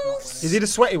shells. Is he the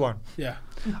sweaty one? Yeah.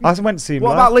 I went to see him What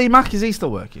live. about Lee Mack? Is he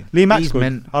still working? Lee Mack's He's good.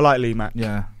 mint. I like Lee Mack.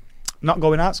 Yeah. Not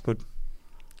going out's good.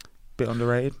 Bit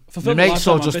underrated. My mate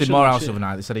saw Justin Morehouse the other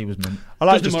night. They said he was mint. I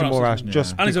like Justin Morehouse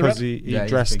just And he's a because red. he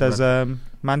dressed as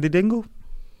Mandy Dingle.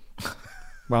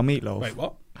 Well, Meatloaf. Wait,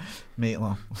 what?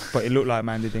 Meatloaf. But it looked like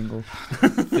Mandy Dingle.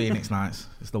 Phoenix Nights.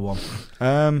 It's the one.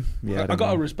 Yeah, I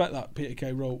got to respect that Peter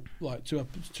Kay wrote like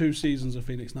two seasons of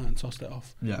Phoenix Night and tossed it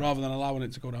off, rather than allowing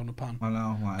it to go down the pan. I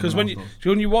know. Because when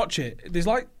you watch it, there's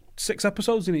like 6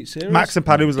 episodes in each series. Max and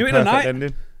Paddy was the perfect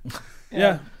ending.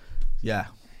 Yeah. Yeah.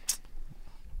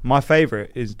 My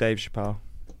favourite is Dave Chappelle,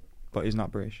 but he's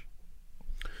not British.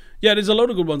 Yeah, there's a load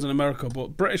of good ones in America,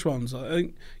 but British ones, I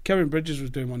think Kevin Bridges was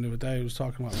doing one the other day. He was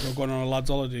talking about going on a lad's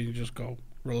holiday and you just go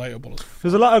relatable as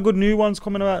There's a lot of good new ones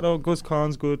coming out though. Gus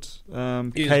Khan's good. He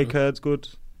is Kay good. Kurd's good.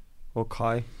 Or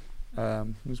Kai.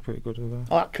 He was pretty good as well.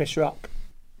 I like Chris Rock.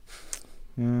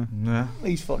 Yeah.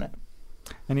 He's funny.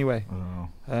 Anyway,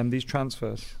 these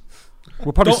transfers.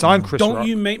 We'll probably sign Chris Rock. Don't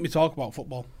you make me talk about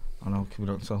football. I know, we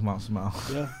don't talk about something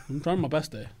else. Yeah, I'm trying my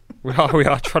best here. We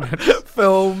are trying to.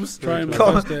 Films, Trying my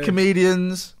best here.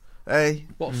 comedians. Hey.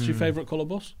 What's your favourite colour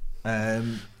bus?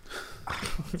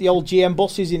 The old GM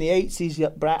buses in the 80s, yeah,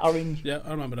 bright orange. Yeah,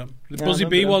 I remember them. The Yeah, Buzzy I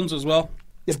Bee remember them. ones as well.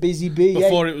 The Busy Bee,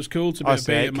 Before it was cool to be I a bee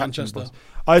say in catching Manchester. bus.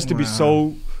 I used to be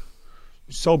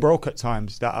so broke at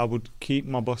times that I would keep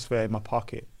my bus fare in my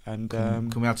pocket and Can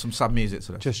we add some sad music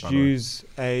to this? just by the way? use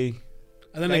a.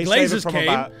 And then the day saver Glazers from came,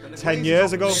 about 10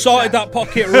 years ago. sorted that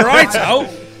pocket right out.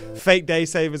 Fake day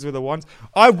savers were the ones.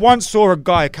 I once saw a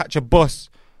guy catch a bus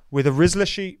with a Rizzler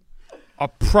sheet.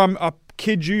 I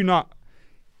kid you not.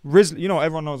 Rizzler, you know,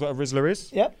 everyone knows what a Rizzler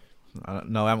is. Yep.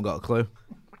 No, I haven't got a clue.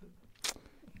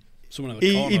 Someone in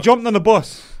the corner. He jumped on the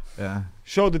bus. Yeah.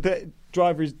 Showed the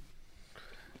driver his.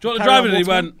 Do you want the carry driver? on And he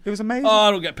walking. went, It was amazing. "Oh,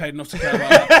 I don't get paid enough to care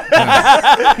about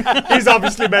that." He's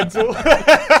obviously mental.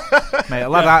 Mate, a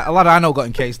lad I know got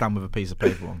encased down with a piece of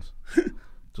paper once.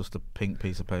 Just a pink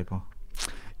piece of paper.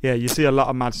 Yeah, you see a lot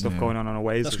of mad stuff going on a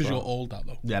ways. That's as because well. you're old, that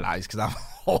though. Yeah, that is because I'm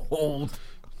old.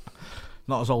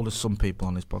 Not as old as some people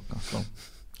on this podcast. So.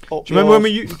 Do you remember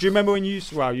when you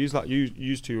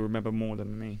used to remember more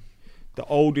than me? The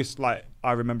oldest, like,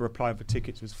 I remember applying for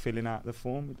tickets was filling out the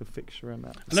form with the fixture and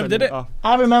that. I never did it.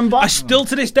 I remember. I still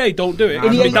to this day don't do it.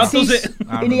 In the My dad does 80s,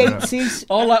 it. in the 80s,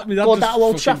 All that, my dad go just down to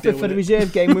Old fucking Trafford deal for with the it.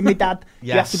 reserve game with my dad.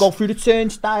 You have to Yes. go through the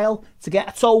turnstile to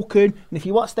get a token, and if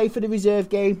you want to stay for the reserve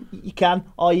game, you can,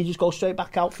 or you just go straight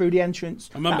back out through the entrance.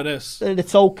 I remember this. The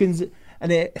tokens,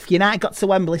 and if United got to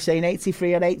Wembley, say in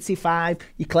 83 or 85,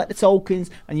 you collect the tokens,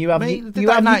 and you have... Mate, you did that in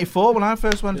have 94 when I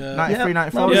first went. 93,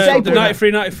 94. Well, Yeah, Say, the but 93,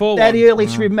 94 they're one. the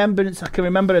earliest remembrance I can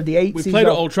remember of the 80s. We played at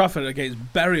though. Old Trafford against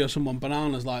Bury or someone,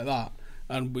 bananas like that,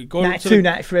 and we go 92,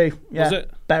 93. Yeah. Was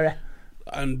it? Bury.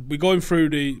 And we go through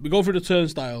the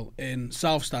turnstile in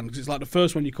South Stand because it's like the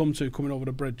first one you come to coming over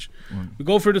the bridge. We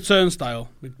go through the turnstile.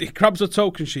 He grabs a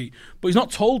token sheet, but he's not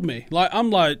told me. Like I'm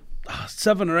like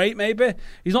 7 or 8 maybe.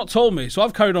 He's not told me, so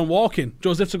I've carried on walking.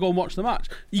 Joseph to go and watch the match.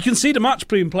 You can see the match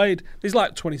being played. There's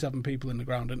like 27 people in the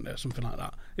ground, isn't there? Something like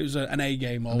that. It was an A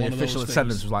game or And the one of those official things.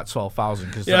 attendance was like 12,000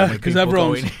 because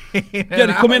everyone's yeah,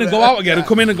 they come in and go out again, and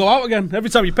come in and go out again. Every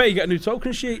time you pay, you get a new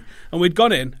token sheet. And we'd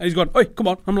gone in, and he's gone, "Oi, come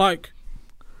on!" I'm like,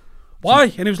 "Why?"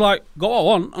 And he was like, "Go what I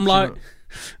want." I'm like,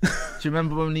 Do you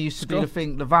remember when they used to do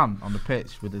the van on the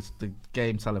pitch with the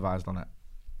game televised on it?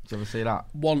 Did you ever see that?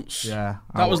 Once. Yeah.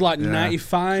 That was like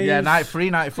 95. Yeah, 93,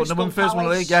 94. Crystal The one first one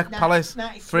of the league, yeah. Palace, Palace.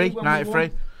 93 3, when we 93. won.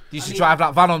 They used to drive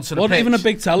that van onto the Wasn't pitch. even a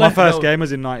big telly. My first game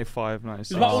was in 95,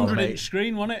 96. It was about 100 mate. inch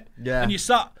screen, wasn't it? Yeah. And you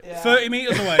sat 30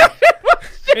 metres away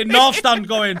in North Stand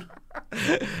going,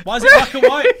 why is it black and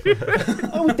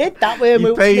white? Oh, we did that when You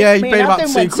we pay- yeah, you paid about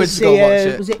Adam £2 went to see, go watch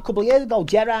it. Was it a couple of years ago?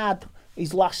 Gerrard,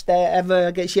 his last ever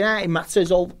against United,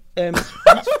 Matters old.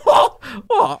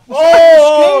 What?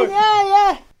 Oh!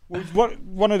 Yeah.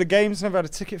 One of the games I never had a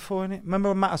ticket for in it. Remember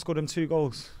when Matt scored them 2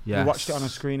 goals? We Yes. watched it on a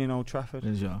screen in Old Trafford.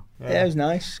 Is ya? Yeah, it was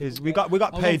nice. We got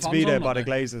paid to be fans there on by that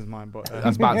the day. Glazers, mine, but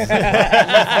That's bad.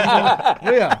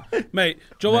 Yeah. Mate,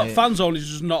 do you know what? Fan zone is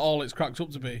just not all it's cracked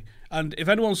up to be. And if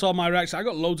anyone saw my reaction, I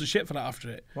got loads of shit for that after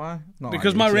it. Why? Not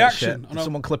Because like my you, reaction- shit. I know- Did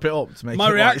someone clip it up to make My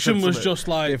it reaction like was something just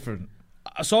like, different.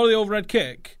 I saw the overhead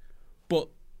kick, but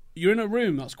you're in a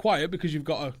room that's quiet because you've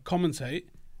got to commentate.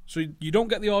 So you don't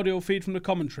get the audio feed from the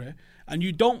commentary, and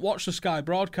you don't watch the Sky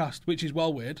broadcast, which is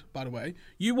well weird, by the way.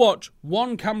 You watch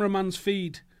one cameraman's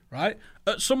feed, right?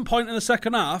 At some point in the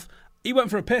second half, he went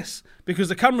for a piss because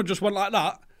the camera just went like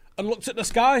that and looked at the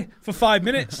sky for 5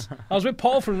 minutes. I was with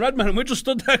Paul from Redmen, and we just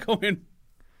stood there going,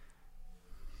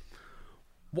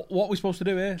 what are we supposed to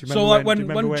do here? So like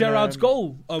when Gerrard's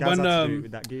goal,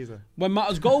 when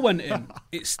Mata's goal went in,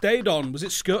 it stayed on. Was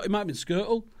it Skirtle? It might have been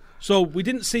Skirtle. So we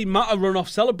didn't see Mata run off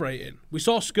celebrating. We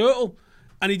saw Skirtle,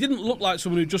 and he didn't look like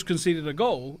someone who just conceded a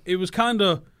goal. It was kind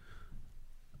of,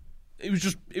 it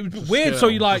was weird. Skirtle. So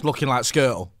you like Just looking like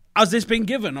Skirtle. Has this been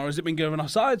given, or has it been given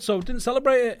offside? So didn't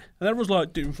celebrate it, and everyone's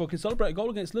like, "Didn't fucking celebrate a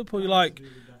goal against Liverpool." You're like,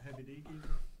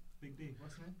 Big D.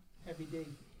 What's his name? Heavy D.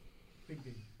 Big D.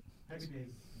 Heavy D.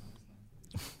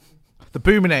 The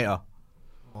Boominator.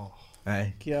 Oh.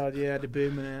 Hey. God, yeah, the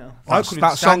Boominator.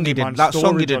 That song he did. That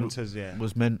song he did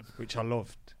was mint. Which I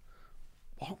loved.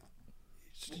 What?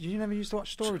 You never used to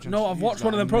watch Storage? No, I've watched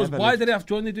one of them pros. Why did they have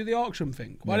to when they do the auction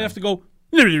thing? Why do they have to go?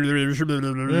 Why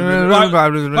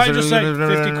just say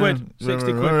 50 quid,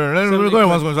 60 quid,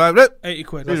 80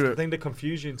 quid? That's the thing, the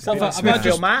confusion. I've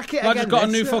just got a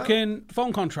new fucking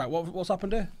phone contract. What's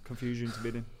happened here? Confusion to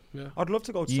bidding. Yeah. I'd love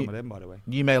to go to some of them, by the way.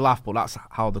 You may laugh, but that's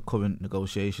how the current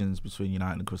negotiations between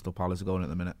United and Crystal Palace are going at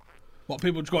the minute. What,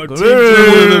 people just going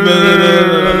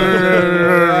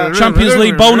Champions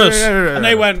League bonus, and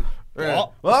they went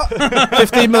what?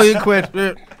 15 million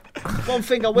quid. One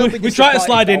thing I will be. We try to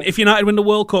slide in if United win the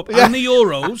World Cup and the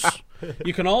Euros.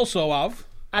 You can also have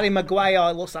Harry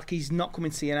Maguire. Looks like he's not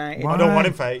coming to United. I don't want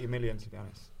him for 80 million, to be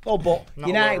honest. Oh, but Not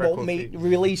United a won't meet the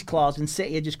release clause, and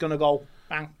City are just going to go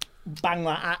bang, bang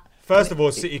like that. First of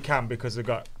all, City can because they've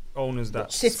got owners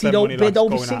that City spend don't money bid like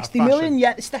over going out of 60 fashion. million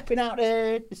yet. They're stepping out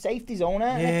the safety zone,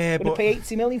 aren't they? Yeah, Going to but pay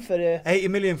 80 million for the 80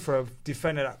 million for a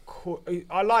defender that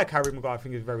I like Harry Maguire. I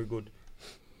think he's very good,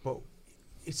 but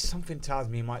it's something tells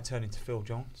me he might turn into Phil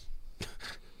Jones.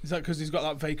 Is that because he's got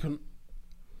that vacant?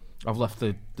 I've left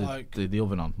the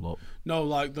oven on. Look. No,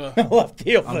 like the. left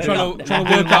the oven. I'm trying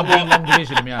to work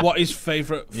out what his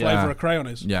favourite flavour of crayon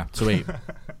is. Yeah, to eat.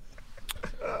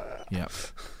 Yeah.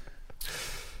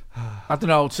 I don't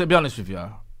know. To be honest with you,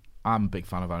 I'm a big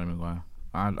fan of Harry Maguire.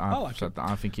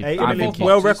 I think he.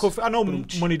 record. I know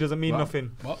money doesn't mean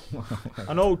nothing. What?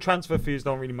 I know transfer fees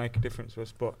don't really make a difference to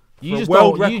us, but you're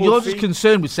just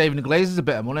concerned with saving the Glazers a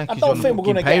bit of money. I don't think we're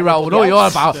going to get payroll. What you're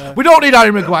about? Yeah. We don't need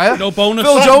Harry Maguire. No bonus.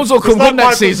 Phil Jones will come good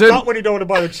next season. Not when you don't want to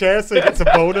buy the chair, so he gets a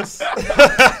bonus.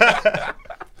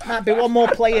 Might be one more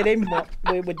player in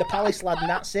with the Palace lad, and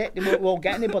that's it. We won't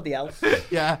get anybody else.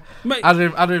 Yeah, mate.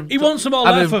 Adam, he wants them all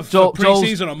there for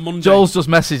pre-season on Monday. Joel's just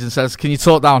messaged and says, "Can you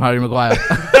talk down Harry Maguire?"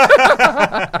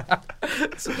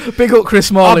 Big up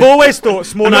Chris Morley. I've always thought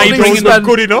Smalley was not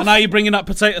good enough. And now you're bringing that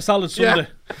potato salad Sunday.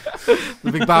 Yeah.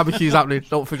 The big barbecue's happening.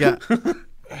 Don't forget.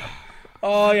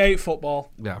 Oh, I hate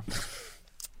football. Yeah.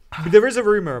 But there is a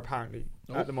rumour apparently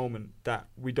at the moment that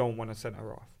we don't want a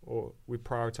centre off, or we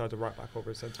prioritise a right back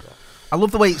over a centre off. I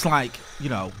love the way it's like,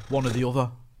 one or the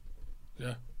other.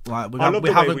 Yeah. Like we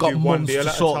haven't got months to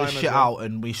sort this shit out,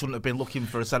 and we shouldn't have been looking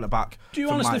for a centre back. Do you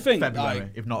honestly think February,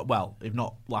 if not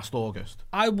last August?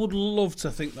 I would love to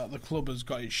think that the club has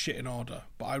got its shit in order,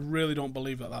 but I really don't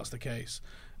believe that that's the case.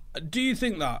 Do you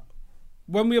think that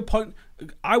when we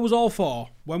I was all for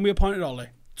when we appointed Ollie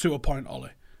to appoint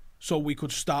Ollie, so we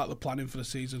could start the planning for the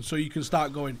season, so you can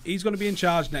start going, he's going to be in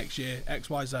charge next year, X,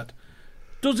 Y, Z.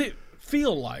 Does it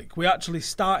feel like we actually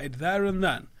started there and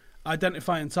then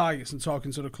identifying targets and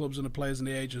talking to the clubs and the players and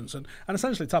the agents and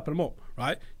essentially tapping them up,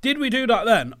 right? Did we do that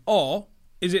then? Or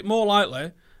is it more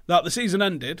likely that the season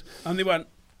ended and they went,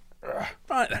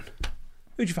 right then,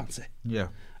 who'd you fancy? Yeah.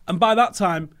 And by that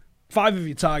time, 5 of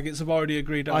your targets have already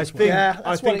agreed elsewhere.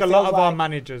 I think a lot of our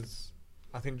managers,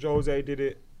 I think Jose did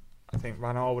it, I think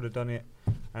Van Gaal would have done it,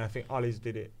 and I think Ollie's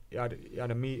did it. He had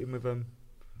a meeting with them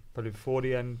probably before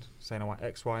the end saying I want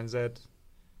X, Y and Z,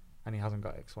 and he hasn't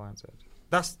got X, Y and Z.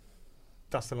 That's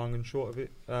the long and short of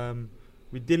it.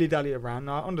 We dilly-dally around.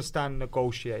 Now, I understand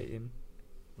negotiating,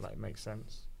 like, it makes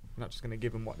sense. You're not just going to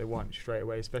give them what they want straight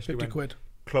away, especially 50 when quid.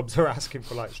 Clubs are asking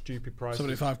for, like, stupid prices.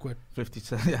 75 quid.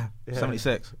 52, yeah.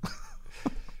 76.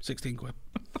 16 quid.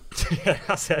 Yeah,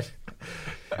 I said,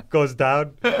 goes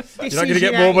down. You're not This going to is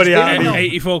get more money out of me.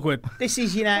 84 quid. This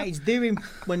is United's doing.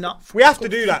 We're not. We have to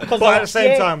do that, but at the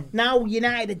same time, now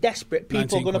United are desperate.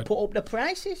 People are going to 19 put up the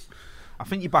prices. I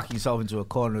think you're backing yourself into a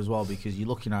corner as well, because you're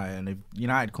looking at it, and if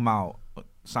United come out,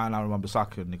 sign Aaron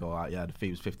Wan-Bissaka, and they go, yeah, the fee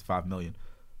was 55 million.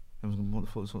 Everyone's going, what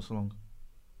the fuck is so long?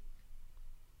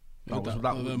 That was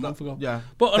a month ago. Yeah,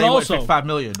 but they and went also 5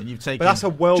 million, and you've taken. But that's a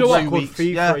world record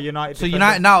fee for a United. So defender.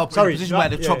 United now are in a Sorry, position where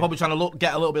they're yeah. probably trying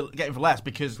to get him for less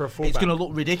because For a it's fullback. going to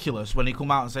look ridiculous when he come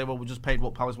out and say, "Well, we just paid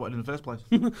what Palace wanted in the first place."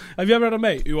 Have you ever had a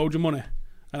mate who owed you money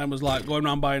and then was like going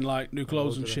around buying like new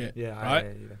clothes and shit? Yeah, right.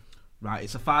 Right,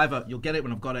 it's a £5. You'll get it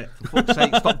when I've got it. For fuck's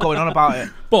sake, stop going on about it.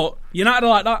 But United are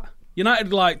like that. United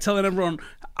are like telling everyone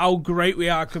how great we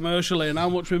are commercially and how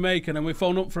much we make, and then we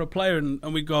phone up for a player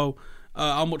and we go,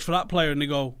 how much for that player? And they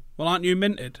go, well, aren't you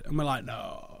minted? And we're like,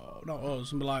 no, not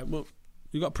us. And we're like, well,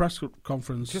 you got a press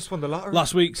conference Just won the lottery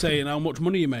last week saying how much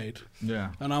money you made,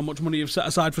 yeah, and how much money you've set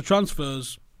aside for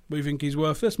transfers. We think he's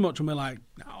worth this much, and we're like,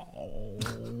 no,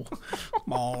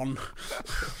 come on,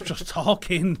 just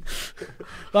talking.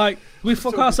 Like, we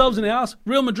fuck ourselves in the ass.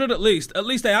 Real Madrid, at least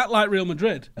they act like Real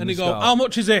Madrid, and they go, how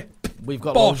much is he? We've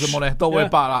got Bosh. loads of money. Don't worry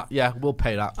about that. Yeah, we'll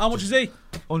pay that. How much is he?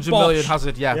 100 Bosh. million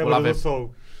Hazard. Yeah, we'll have it.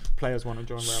 Also, players want to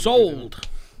join. Real Madrid. Sold.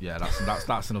 Yeah,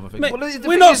 that's another thing. Mate, Well, the we're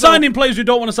thing not is, though, signing players we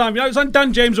don't want to sign. We're signing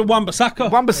Dan James and Wan-Bissaka.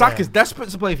 Wan-Bissaka's desperate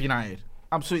to play for United.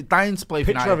 Absolutely dying to play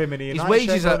for Picture United. of him in the His United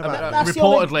wages shirt are going about That's the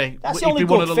reportedly that's the he'd only be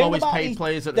one good of the thing lowest about paid it.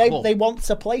 players at the They club. they want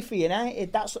to play for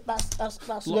United. That's the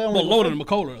only Well, good lower thing. than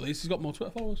McCullough, at least. He's got more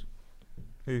Twitter followers.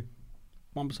 Who?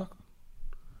 Wan-Bissaka.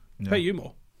 Yeah. Pay you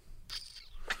more.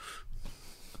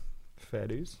 Fair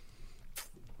dues.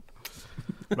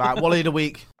 Right, Wally of the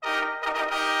week.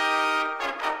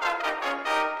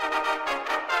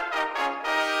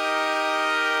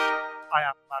 I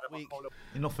am Madam McCullough.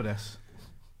 Enough of this.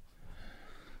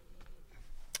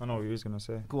 I know what he was going to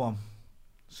say. Go on.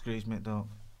 Excuse me, don't.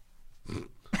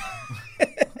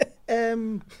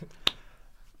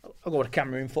 I'll go with the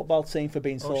Cameroon football team for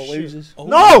being sore shit. losers.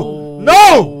 No!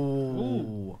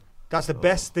 That's the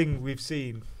best thing we've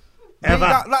seen ever.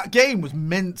 That game was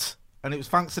mint, and it was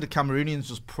thanks to the Cameroonians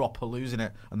just proper losing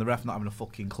it, and the ref not having a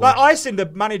fucking clue. Like, I seen the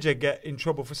manager get in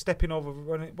trouble for stepping over.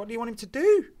 What do you want him to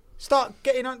do? Start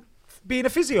getting on, being a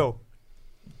physio.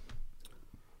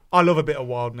 I love a bit of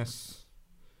wildness.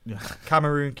 Yeah.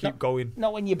 Cameroon, keep going.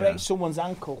 Not when you break someone's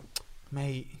ankle.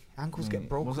 Mate, ankles get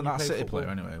broken. Wasn't when that a you play City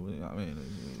football. player anyway? You know what I mean?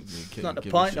 Not the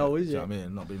point, though, is You know it? what I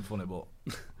mean? Not being funny, but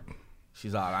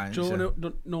she's alright. Do you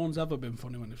know, no one's ever been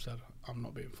funny when they've said, I'm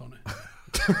not being funny.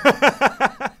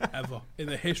 Ever. In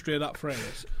the history of that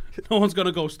phrase. No one's going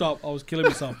to go, stop, I was killing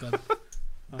myself then.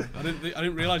 I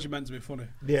didn't realise you meant to be funny.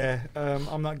 Yeah,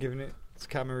 I'm not giving it to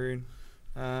Cameroon.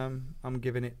 I'm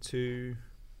giving it to...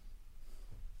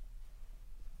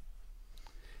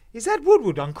 Is Ed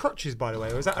Woodward on crutches, by the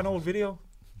way, or is that an old video?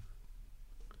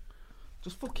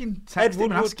 Just fucking Ed text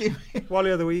him and Woodward, ask him.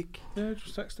 Wally of the week. Yeah,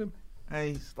 just text him.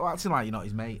 Hey, stop acting like you're not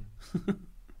his mate.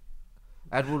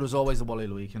 Edward was always the Wally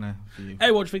of the week, innit? For you.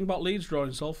 Hey, what do you think about Leeds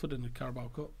drawing Salford in the Carabao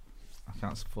Cup? I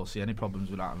can't foresee any problems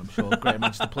with that, and I'm sure Great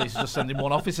Manchester Police are just sending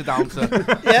one officer down to sort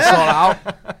it out.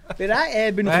 Be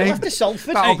right, been hey, after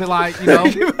Salford. That'll be like, you know,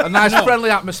 a nice friendly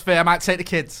atmosphere. I might take the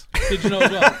kids. Did you know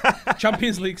as well?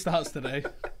 Champions League starts today.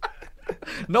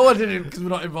 No, I didn't, because we're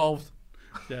not involved.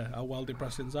 Yeah, how well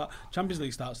depressing is that? Champions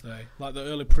League starts today. Like the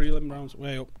early prelim rounds,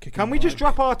 way up. Can we just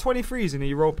drop our 23s in the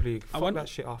Europa League? Fuck that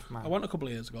shit off, man. I went a couple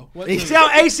of years ago. You see how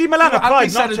AC Milan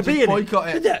applied not to be in it?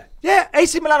 Did they? Yeah,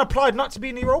 AC Milan applied not to be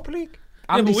in the Europa League.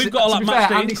 Yeah, but we've got a lot of match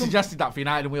day Andy income. suggested that for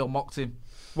United, and we all mocked him.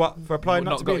 What, for applying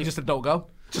not to be in He it? just said, don't go.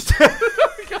 Just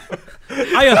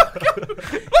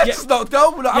Let's not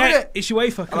go. We're not having it. It's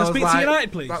UEFA. Can I speak to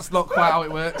United, please? That's not quite how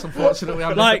it works,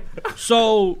 unfortunately.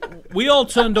 So we all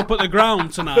turned up at the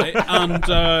ground tonight, and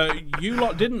you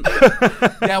lot didn't.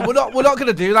 Yeah, we're not going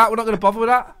to do that. We're not going to bother with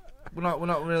that. We're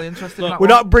not really interested. We're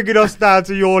not bringing us down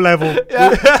to your level. Yeah.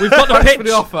 We've got the pitch. For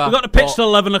the offer, We've got the pitch till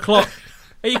 11 o'clock.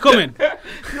 Are you coming?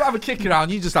 You have a kick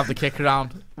around. You just have the kick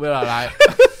around. We're all right.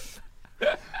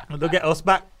 They'll get us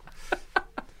back.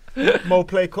 Mo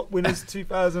Play Cup winners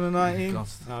 2019. God,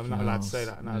 no, I'm not allowed to say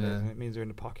that now. Yeah. It means we're in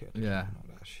the pocket. Yeah.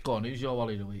 Go on, who's your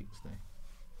Wally of the week, Steve?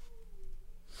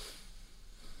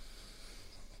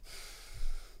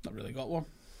 Not really got one.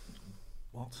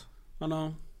 What? I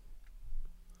know.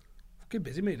 Fucking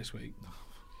busy me this week.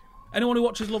 Anyone who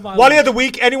watches Love Island. Wally of the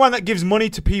week, anyone that gives money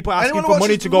to people asking Anyone for who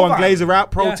money watches to go Love on Glazer out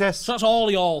Yeah, protests. so that's all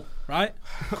y'all, right?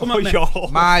 Come Oh, on, y'all.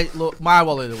 My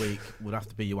Wally of the week would have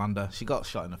to be Yuanda. She got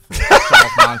shot in the foot. Shot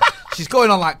off, man. She's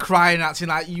going on like crying, acting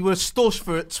like you were stush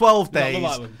for 12 days.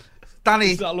 Love Island.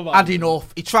 Danny Is that Love had Island?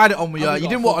 enough. He tried it on with her. Haven't You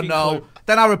got didn't a want to fucking know. clue.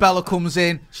 Then Arabella comes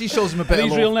in. She shows him a bit Are of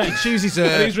these love. real He names? chooses Are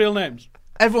her. these real names?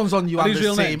 Everyone's on Are these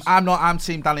real Yuanda's team. names? I'm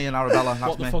team Danny and Arabella. That's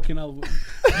What the me. fucking hell?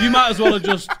 You might as well have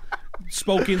just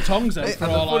spoke in tongues then. And For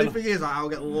the all I funny know. thing is, I'll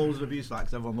get loads of abuse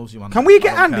because everyone loves Yuanda. Can we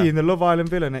get I don't Andy care. in the Love Island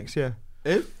villa next year?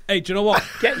 Who? Hey, do you know what?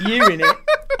 Get you in it.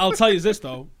 I'll tell you this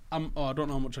though. I don't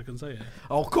know how much I can say here.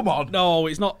 Oh, come on. No,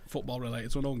 it's not football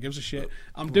related, so no one gives a shit.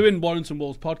 I'm doing Warrington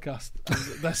Wolves podcast, and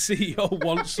their CEO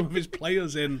wants some of his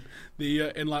players in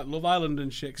like Love Island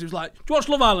and shit. 'Cause he was like, "Do you watch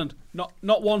Love Island?" Not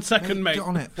 1 second, mate. Get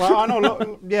on it. Well, I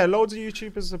know. Loads of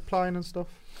YouTubers applying and stuff.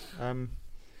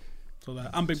 So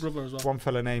there, and Big Brother as well. One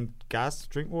fella named Gaz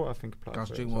Drinkwater, I think, applied Gaz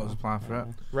for Drinkwater's it. applying for it.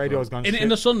 Radio's gone In shit.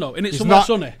 the sun though, in it He's somewhere not-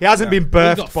 sunny. He hasn't been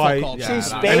birthed by He's in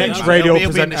Spain. an ex-radio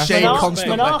He'll be in the presenter. shade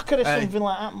constantly. Menorca or something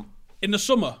like that. In the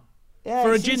summer, Yeah,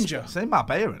 for a it's in ginger. Same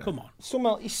Marbella, innit? Come on.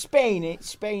 Somewhere, it's Spain.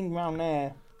 It's Spain round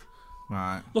there.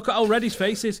 Right. Look at how red his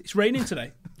face is. It's raining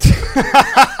today.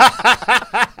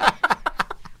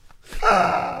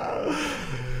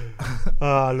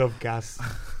 I love Gaz.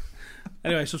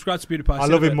 Anyway, subscribe to PewDiePie. I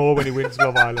love him more when he wins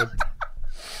Love Island.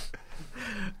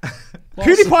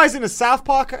 PewDiePie's in a South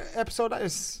Park episode. That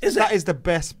is the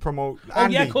best promote. Oh,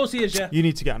 Andy, yeah, of course he is, yeah. You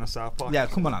need to get on a South Park. Yeah,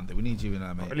 come on, Andy. We need you in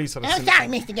there, mate. At least on a I'm sorry,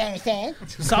 Mr. Garrison.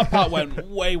 South Park went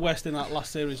way west in that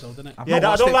last series, though, didn't it? Yeah,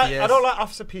 I don't like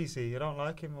Officer PC. I don't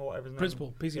like him or whatever his name.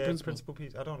 Principal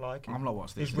PC. I don't like him. I'm not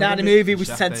watching this. Nah, the movie was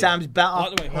 10 times better. By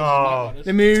the way, hold on,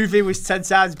 The movie was 10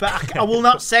 times better. I will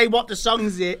not say what the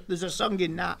song's it. There's a song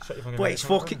in that, but it's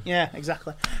fucking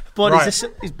exactly. But Right.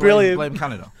 it's brilliant. Blame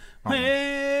Canada.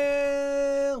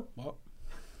 Well, what?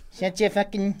 Shut your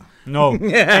fucking. No.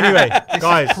 Anyway,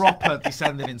 guys, Proper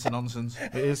descending into nonsense.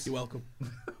 it is. You're welcome.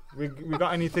 We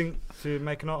got anything to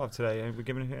make a note of today? Are we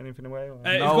giving anything away? Or?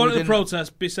 If you're going to the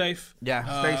protest, be safe. Yeah,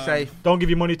 stay safe. Don't give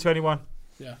your money to anyone.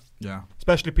 Yeah. Yeah.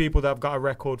 Especially people that have got a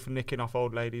record for nicking off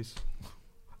old ladies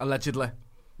Allegedly.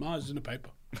 Mine's in the paper.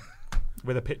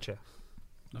 with a picture.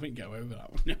 I think you get away with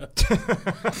that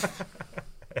one.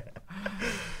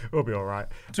 We'll be all right.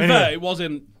 To be fair, it was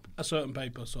in a certain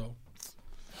paper, so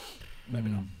maybe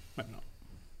not. Maybe not.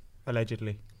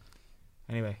 Allegedly.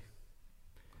 Anyway,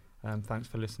 thanks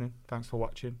for listening. Thanks for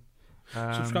watching.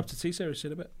 Subscribe to T-Series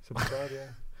in a bit. Subscribe, yeah.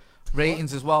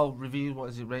 Ratings as well. Reviews. What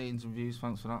is it? Ratings, reviews.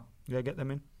 Thanks for that. Yeah, get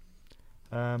them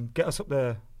in. Get us up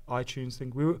the iTunes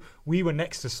thing. We were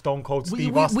next to Stone Cold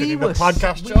Steve Austin in the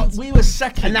podcast charts. We were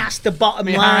second. And that's the bottom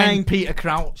behind line. Peter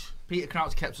Crouch. Peter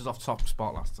Crouch kept us off top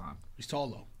spot last time. He's tall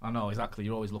though. I know, exactly.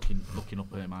 You're always looking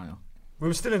up at him, aren't you? We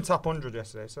were still in top 100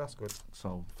 yesterday, so that's good.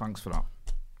 So thanks for that.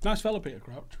 Nice fella, Peter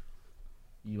Crouch.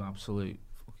 You absolute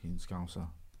fucking scouser.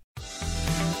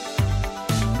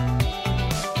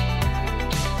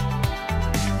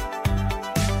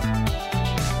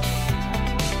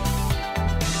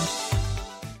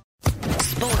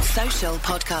 Sports Social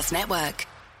Podcast Network.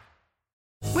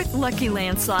 With Lucky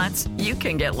Land Slots, you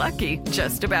can get lucky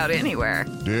just about anywhere.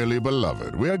 Dearly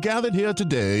beloved, we are gathered here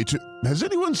today to... Has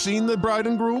anyone seen the bride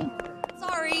and groom?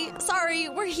 Sorry,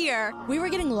 we're here. We were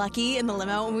getting lucky in the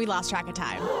limo and we lost track of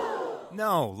time.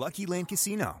 No, Lucky Land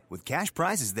Casino, with cash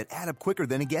prizes that add up quicker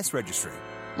than a guest registry.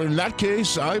 In that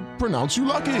case, I pronounce you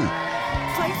lucky.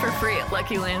 Play for free at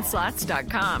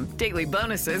LuckyLandSlots.com. Daily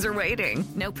bonuses are waiting.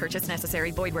 No purchase necessary.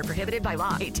 Void where prohibited by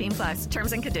law. 18+.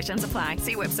 Terms and conditions apply.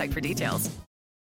 See website for details.